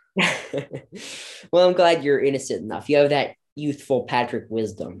honest. Well, I'm glad you're innocent enough. You have that youthful Patrick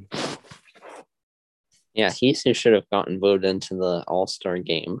wisdom. Yeah, he should have gotten voted into the All Star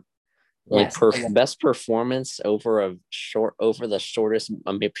game. Like Yes. best performance over the shortest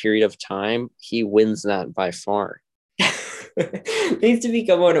period of time, he wins that by far. Needs to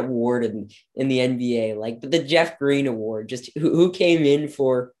become an award in the NBA, like the Jeff Green Award. Just who came in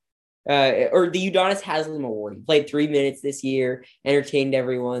for, or the Udonis Haslem Award. He played 3 minutes this year, entertained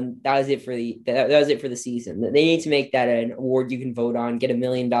everyone. That was it for that was it for the season. They need to make that an award you can vote on, get $1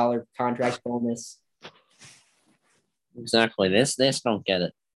 million contract bonus. Exactly. They just don't get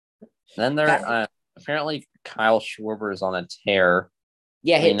it. Then there apparently Kyle Schwarber is on a tear.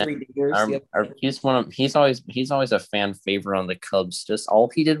 Yeah, I hit mean, 3 dingers. Yep. he's always a fan favorite on the Cubs. Just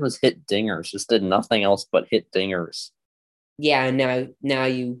all he did was hit dingers. Just did nothing else but hit dingers. Yeah, and now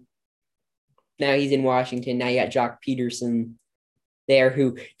he's in Washington. Now you got Jock Peterson there.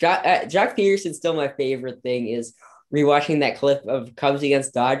 Jock Peterson's still my favorite thing is rewatching that clip of Cubs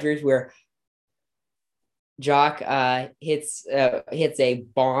against Dodgers where Jock hits a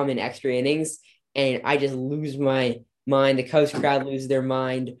bomb in extra innings, and I just lose my mind. The Cubs crowd loses their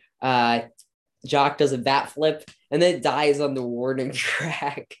mind. Jock does a bat flip and then dies on the warning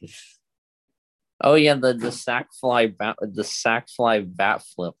track. Oh yeah, the sack fly bat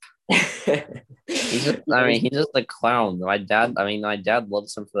flip. He's just a clown. My dad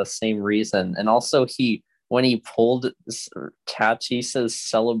loves him for the same reason. And also when he pulled Tatis's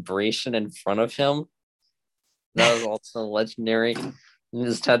celebration in front of him, that was also legendary. And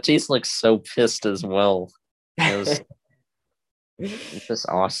his Tatis looks so pissed as well. It's just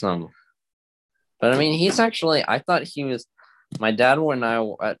awesome. But I mean, I thought he was, my dad, when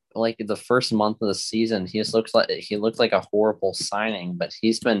at like the first month of the season, he looked like a horrible signing, but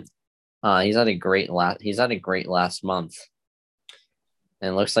he's had a great last month. And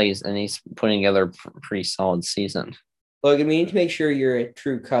it looks like he's putting together a pretty solid season. Logan, we need to make sure you're a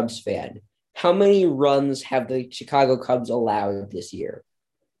true Cubs fan. How many runs have the Chicago Cubs allowed this year?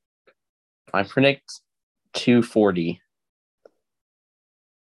 I predict 240.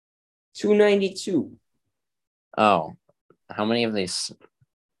 292. Oh, how many of these?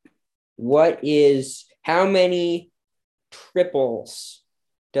 How many triples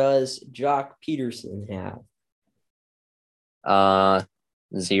does Jock Peterson have?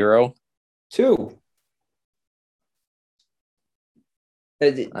 0. 2.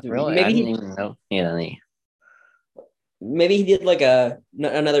 Really, I didn't even know he had any. Maybe he did like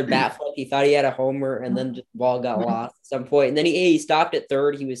another bat flip. He thought he had a homer, and then just the ball got lost at some point. And then he stopped at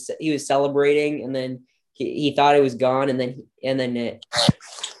third. He was celebrating, and then he thought it was gone, and then it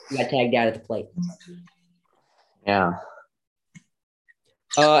got tagged out at the plate. Yeah.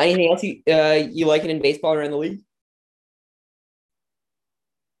 Anything else you like it in baseball around the league?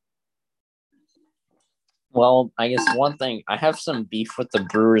 Well, I guess one thing, I have some beef with the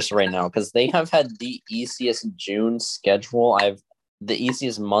Brewers right now because they have had the easiest month schedule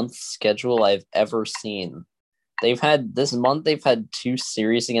I've ever seen. This month they've had 2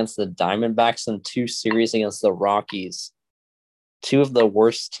 series against the Diamondbacks and 2 series against the Rockies. 2 of the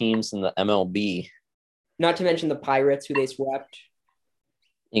worst teams in the MLB. Not to mention the Pirates, who they swept.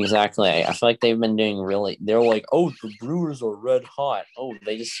 Exactly. I feel like they've been doing they're like, oh, the Brewers are red hot. Oh,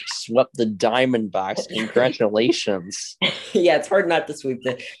 they just swept the Diamondbacks. Congratulations. Yeah, it's hard not to sweep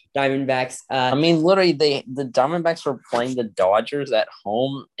the Diamondbacks. I mean, literally, the Diamondbacks were playing the Dodgers at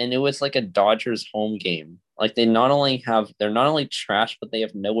home, and it was like a Dodgers home game. Like they're not only trash, but they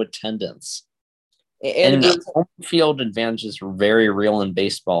have no attendance. And home field advantage is very real in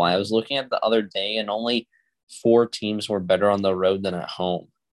baseball. I was looking at the other day, and only 4 teams were better on the road than at home.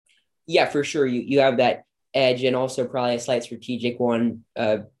 Yeah, for sure. You have that edge, and also probably a slight strategic one,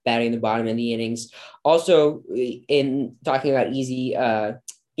 batting the bottom of the innings. Also, in talking about easy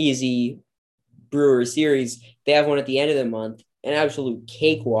Brewers series, they have one at the end of the month, an absolute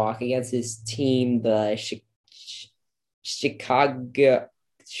cakewalk against this team, the Chicago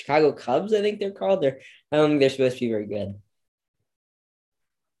Cubs, I think they're called. I don't think they're supposed to be very good.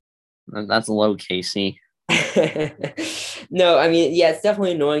 That's low, Casey. No, I mean, yeah, it's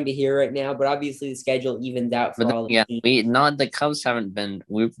definitely annoying to hear right now, but obviously the schedule evens out for all. Yeah, the Cubs haven't been.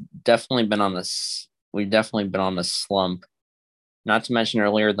 We've definitely been on this. We've definitely been on a slump. Not to mention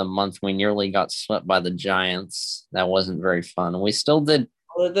earlier the month we nearly got swept by the Giants. That wasn't very fun. We still did.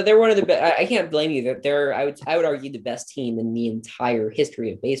 They're one of the best. I can't blame you. That they're. I would argue the best team in the entire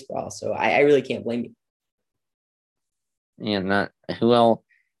history of baseball. So I really can't blame you. Yeah, who else?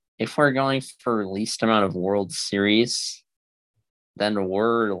 If we're going for least amount of World Series, then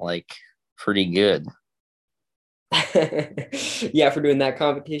we're like pretty good. Yeah, for doing that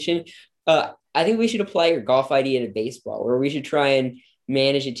competition. I think we should apply your golf idea to baseball, where we should try and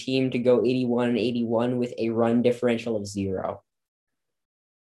manage a team to go 81 and 81 with a run differential of 0.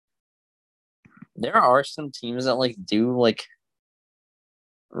 There are some teams that do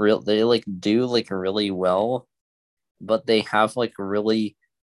really well, but they have like really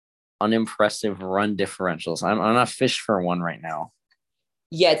unimpressive run differentials. I'm not fish for one right now.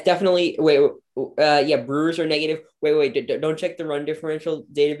 Yeah, it's definitely yeah, Brewers are negative. Don't check the run differential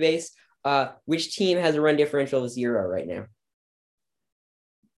database. Which team has a run differential of 0 right now?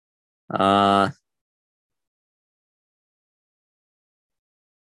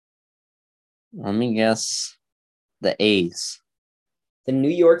 Let me guess. The A's. The New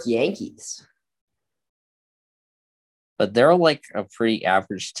York Yankees. But they're like a pretty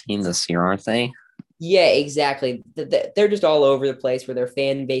average team this year, aren't they? Yeah, exactly. They're just all over the place, where their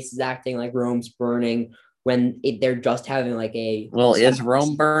fan base is acting like Rome's burning when they're just having like a. Well, is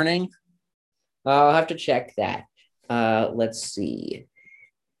Rome burning? I'll have to check that. Let's see.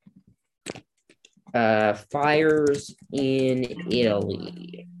 Fires in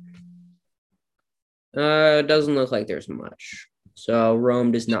Italy. Doesn't look like there's much. So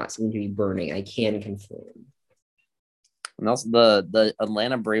Rome does not seem to be burning. I can confirm. And also the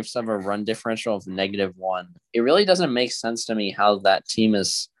Atlanta Braves have a run differential of -1. It really doesn't make sense to me how that team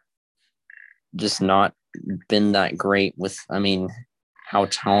has just not been that great with, I mean, how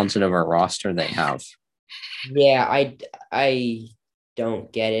talented of a roster they have. Yeah, I don't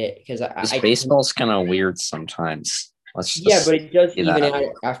get it because This baseball's kind of weird sometimes. Let's yeah, just but it does see even that.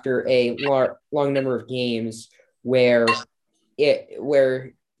 out after a long number of games where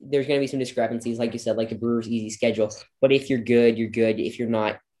there's going to be some discrepancies, like you said, like the Brewers' easy schedule. But if you're good, you're good. If you're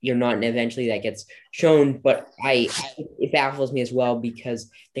not, you're not, and eventually that gets shown. But it baffles me as well because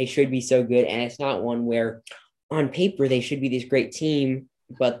they should be so good, and it's not one where, on paper, they should be this great team,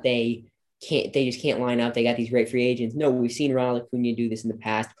 but they can't. They just can't line up. They got these great free agents. No, we've seen Ronald Acuna do this in the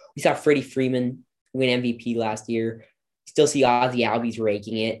past. We saw Freddie Freeman win MVP last year. Still see Ozzy Albies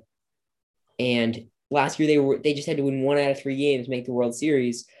raking it, and last year they just had to win 1 out of 3 games, make the World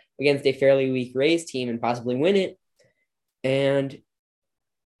Series against a fairly weak Rays team and possibly win it. And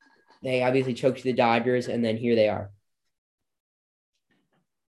they obviously choked to the Dodgers, and then here they are.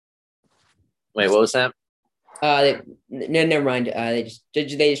 Wait, what was that? No, never mind. They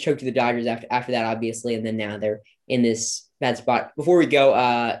just choked to the Dodgers after that, obviously, and then now they're in this bad spot. Before we go,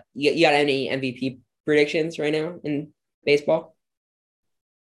 you got any MVP predictions right now in baseball?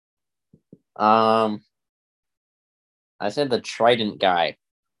 I said the Trident guy.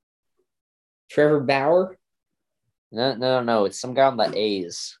 Trevor Bauer, No. It's some guy on the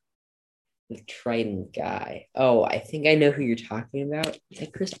A's. the Trident guy. Oh, I think I know who you're talking about. Is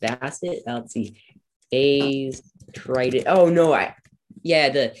that Chris Bassett? Let's see. A's Trident. Oh no,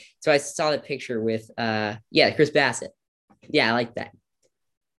 so I saw the picture with Chris Bassett. Yeah, I like that.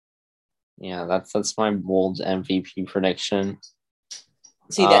 Yeah, that's my bold MVP prediction.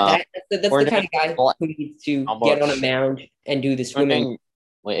 See that's the kind of guy who needs to get on a mound and do the swimming.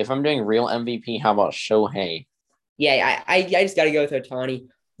 If I'm doing real MVP, how about Shohei? Yeah, I just got to go with Ohtani.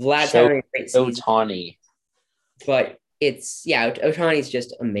 Vlad's having a great season. Ohtani. But Ohtani's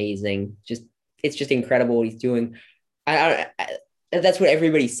just amazing. It's just incredible what he's doing. That's what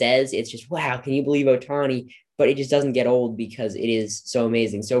everybody says. It's just, wow, can you believe Ohtani? But it just doesn't get old because it is so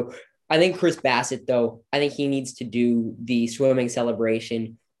amazing. So I think Chris Bassett, though, I think he needs to do the swimming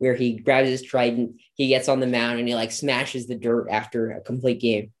celebration where he grabs his trident, he gets on the mound, and he like smashes the dirt after a complete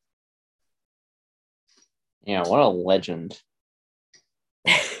game. Yeah, what a legend.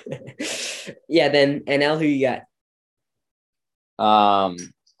 Yeah, then NL, who you got? I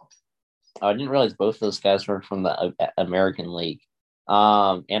didn't realize both those guys were from the American League.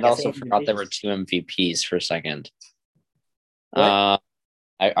 And also forgot there were 2 MVPs for a second. What?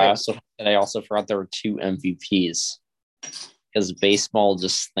 I also forgot there were 2 MVPs because baseball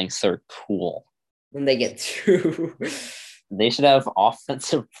just thinks they're cool. When they get 2. They should have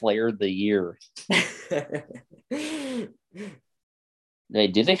Offensive Player of the Year.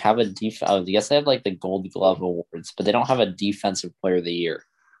 Do they have a defense? Yes, they have like the Gold Glove Awards, but they don't have a Defensive Player of the Year.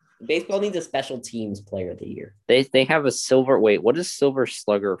 Baseball needs a Special Teams Player of the Year. They have a silver. Wait, what is Silver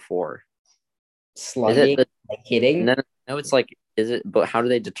Slugger for? Slugging? Like hitting? No, it's like, is it? But how do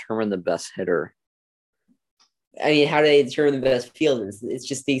they determine the best hitter? I mean, how do they determine the best fielders? It's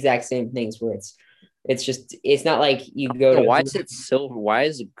just the exact same things where it's not like you go to. Why is it silver? Why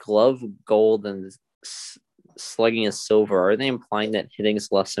is glove gold and slugging is silver? Are they implying that hitting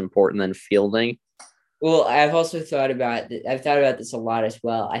is less important than fielding? Well, I've also thought about this a lot as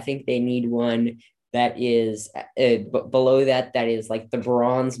well. I think they need one that is below that is like the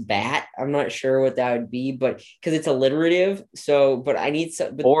bronze bat. I'm not sure what that would be, but because it's alliterative. So, but I need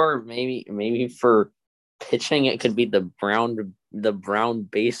some. Or maybe for pitching, it could be the brown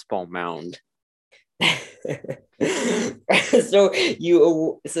baseball mound. So then you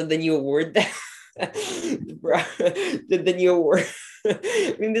award that. Then you award.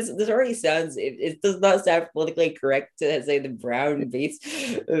 I mean, this already sounds. It does not sound politically correct to say the brown base,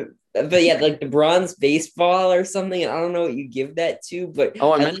 but yeah, like the bronze baseball or something. I don't know what you give that to, but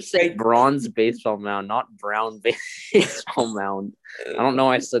I meant to say bronze baseball mound, not brown baseball mound. I don't know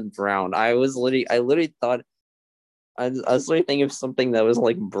why I said brown. I literally thought. I was literally thinking of something that was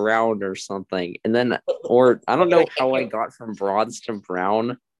like brown or something, and then I don't know how I got from bronze to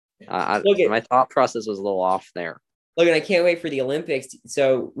brown. My thought process was a little off there. Logan, I can't wait for the Olympics.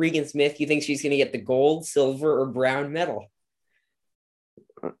 So Regan Smith, you think she's going to get the gold, silver, or brown medal?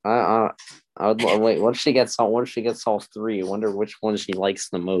 I would wait. Once she gets all 3, I wonder which one she likes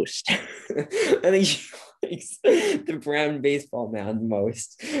the most. I think she likes the brown baseball mound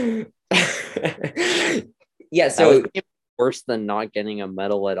most. Yeah, so worse than not getting a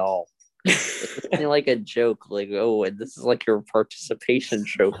medal at all. It's like a joke, like, oh, and this is like your participation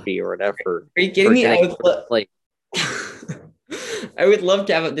trophy or whatever. Are you kidding me? I would love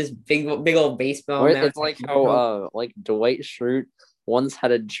to have this big old baseball mound. It's like how like Dwight Schrute once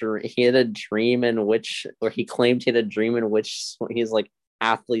had he had a dream in which, or he claimed he had a dream in which he's like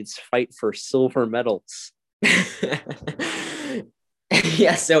athletes fight for silver medals.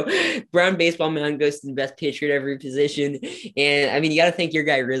 Yeah, so brown baseball mound goes to the best pitcher at every position, and I mean you got to think your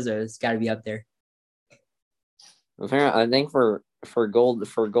guy Rizzo's got to be up there. I think for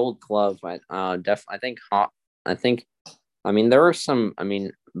Gold Glove, I mean there are some. I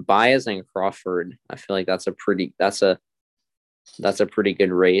mean Baez and Crawford. I feel like that's a pretty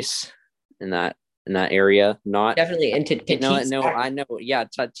good race in that area. Not definitely, and no, I know. Yeah,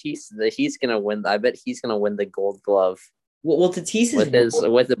 Tatis, he's gonna win. I bet he's gonna win the Gold Glove. Well, Tatis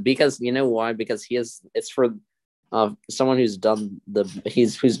is because you know why? Because it's for someone who's been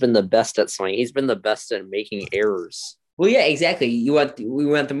the best at something. He's been the best at making errors. Well, yeah, exactly. We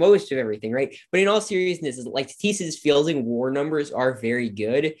want the most of everything, right? But in all seriousness, is like Tatis's fielding WAR numbers are very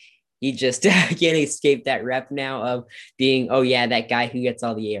good. He just can't escape that rep now of being, oh yeah, that guy who gets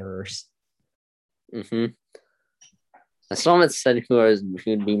all the errors. Mm-hmm. Someone said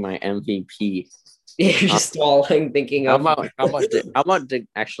who'd be my MVP. You're just stalling, thinking how about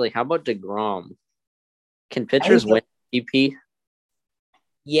DeGrom? Can pitchers win MVP?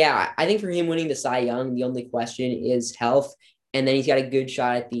 Yeah, I think for him winning the Cy Young, the only question is health, and then he's got a good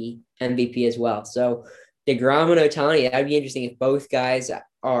shot at the MVP as well. So DeGrom and Ohtani, that'd be interesting if both guys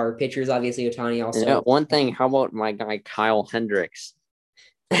are pitchers. Obviously, Ohtani also. Yeah, one thing, how about my guy Kyle Hendricks?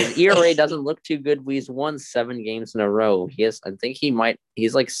 His ERA doesn't look too good. He's won 7 games in a row. He's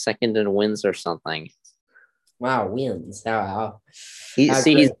like second in wins or something. Wow, wins. Wow. He's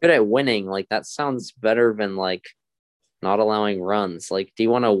good at winning. Like that sounds better than like not allowing runs. Like, do you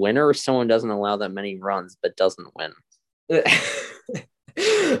want a winner or someone doesn't allow that many runs but doesn't win?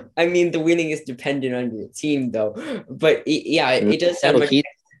 I mean, the winning is dependent on your team, though. But yeah, it does sound he's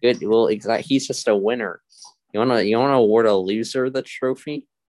good. Well, exactly. He's just a winner. You wanna award a loser the trophy?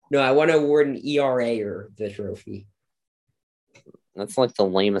 No, I want to award an ERA or the trophy. That's like the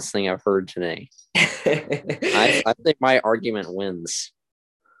lamest thing I've heard today. I think my argument wins.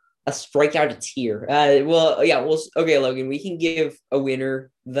 A strikeout, a tier. Okay, Logan, we can give a winner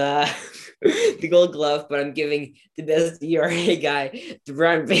the Gold Glove, but I'm giving the best ERA guy the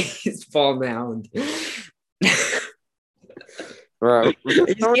brown baseball mound.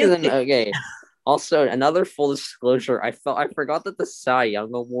 Okay. Also, another full disclosure, I forgot that the Cy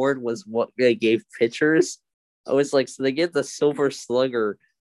Young Award was what they gave pitchers. I was like, so they give the Silver Slugger,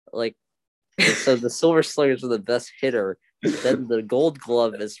 like, so the Silver Sluggers are the best hitter. Then the Gold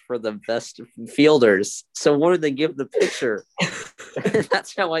Glove is for the best fielders. So what did they give the pitcher?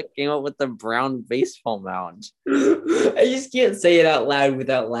 That's how I came up with the brown baseball mound. I just can't say it out loud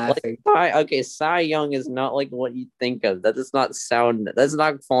without laughing. Cy Young is not like what you think of. That does not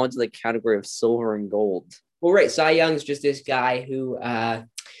fall into the category of silver and gold. Well, right. Cy Young's just this guy who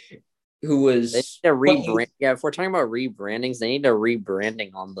was they need to rebrand. Yeah, if we're talking about rebrandings, they need a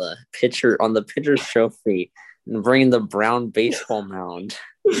rebranding on the pitcher's trophy and bring the brown baseball mound.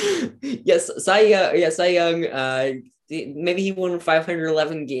 Yes, Cy Young. Maybe he won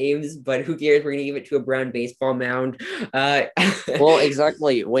 511 games, but who cares? We're gonna give it to a brown baseball mound. Well,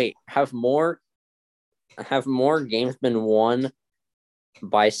 exactly. Wait, have more games been won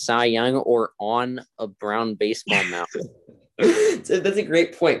by Cy Young or on a brown baseball mound? So that's a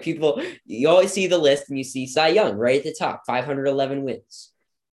great point. You always see the list and you see Cy Young right at the top, 511 wins.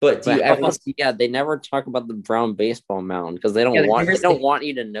 But they never talk about the brown baseball mound because they don't want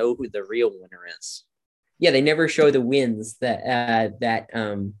you to know who the real winner is. Yeah, they never show the wins that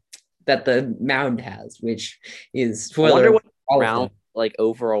the mound has, which is I wonder what round like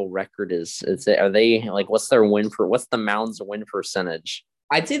overall record is. Are they like what's the mound's win percentage?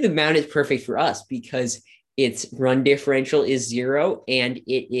 I'd say the mound is perfect for us because its run differential is 0 and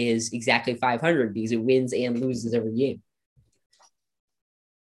it is exactly 500 because it wins and loses every game.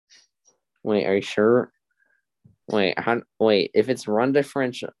 Wait, are you sure? Wait, if its run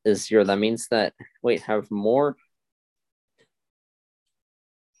differential is 0, that means that have more.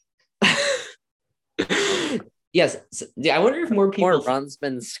 Yes, I wonder if more runs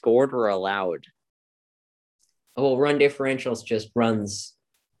been scored or allowed. Well, run differential is just runs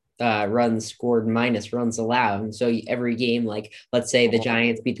scored minus runs allowed. And so every game, like let's say the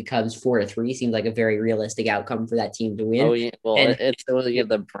Giants beat the Cubs 4-3, seems like a very realistic outcome for that team to win. Oh yeah, well the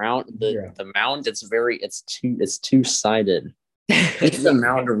mound. It's two-sided. The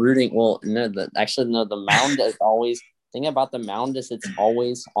mound rooting. Well, no, the mound is always. Thing about the mound is it's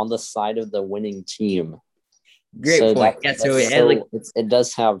always on the side of the winning team. Great point. It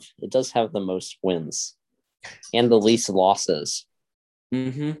does have the most wins and the least losses.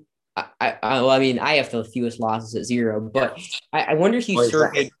 Mm-hmm. Well, I mean, I have the fewest losses at 0, but I wonder if you What is that?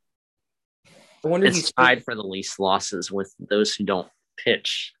 surveyed. I wonder if you It's tied for the least losses with those who don't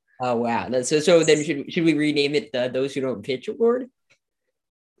pitch. Oh wow! So then should we rename it the Those Who Don't Pitch Award?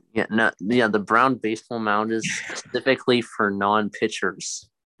 Yeah, no, yeah. The Brown baseball mound is specifically for non-pitchers.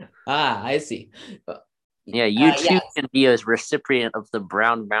 Ah, I see. Yeah, you Yeah, too can be a recipient of the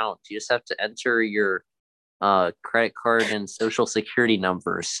Brown Mount. You just have to enter your credit card and social security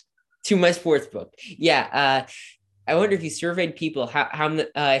numbers. to my sports book. Yeah, I wonder if you surveyed people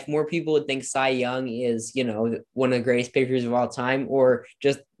if more people would think Cy Young is one of the greatest pitchers of all time, or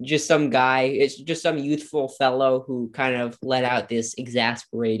just some guy. It's just some youthful fellow who kind of let out this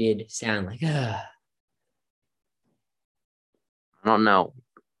exasperated sound like. Ah. I don't know.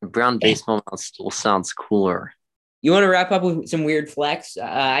 Brown baseball mound still sounds cooler. You want to wrap up with some weird flex?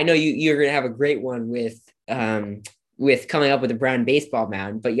 I know you're gonna have a great one with coming up with a brown baseball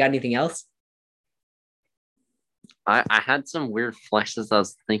mound, but you got anything else? I had some weird flexes I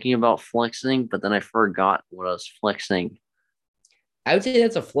was thinking about flexing, but then I forgot what I was flexing. I would say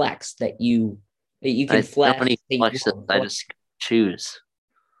that's a flex that you can So flex. many flexes I just choose.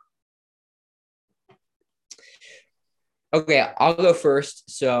 Okay, I'll go first.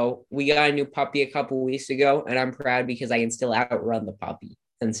 So we got a new puppy a couple weeks ago, and I'm proud because I can still outrun the puppy.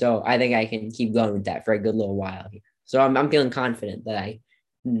 And so I think I can keep going with that for a good little while here. So I'm feeling confident that I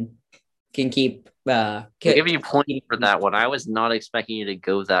can keep. I'll give you points for that one. I was not expecting you to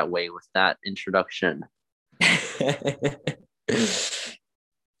go that way with that introduction. That's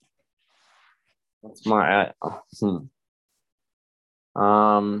my.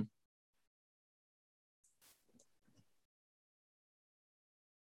 Um.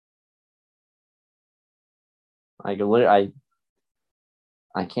 I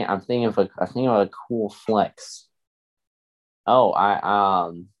can't. I'm thinking of a cool flex. Oh,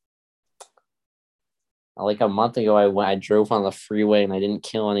 like a month ago, I drove on the freeway and I didn't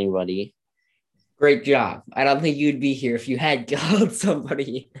kill anybody. Great job. I don't think you'd be here if you had killed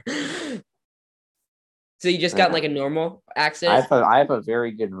somebody. So you just got like a normal accident? I have a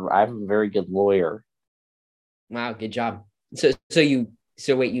very good lawyer. Wow, good job. So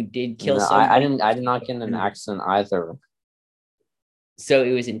wait, you did kill No, somebody? I did not get in an accident either. So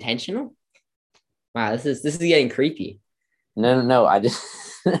it was intentional? Wow, this is getting creepy. No, I just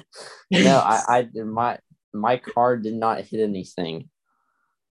no, my car did not hit anything.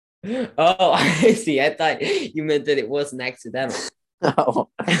 Oh, I see. I thought you meant that it wasn't accidental. No.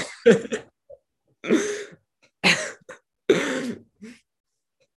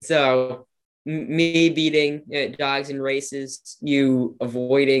 So me beating dogs in races, you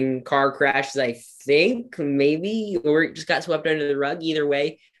avoiding car crashes, I think maybe, or just got swept under the rug. Either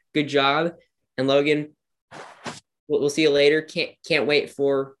way, good job. And Logan, we'll see you later. Can't wait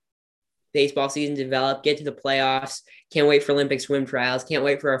for baseball season to develop, get to the playoffs. Can't wait for Olympic swim trials. Can't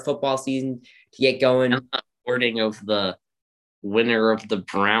wait for our football season to get going. And the awarding of the winner of the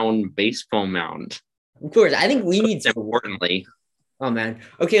Brown baseball mound. Of course, I think we need to. Importantly. Oh, man.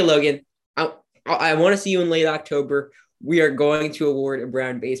 Okay, Logan, I want to see you in late October. We are going to award a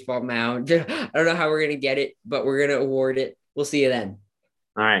Brown baseball mound. I don't know how we're going to get it, but we're going to award it. We'll see you then.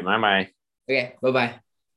 All right. Bye-bye. Okay, bye-bye.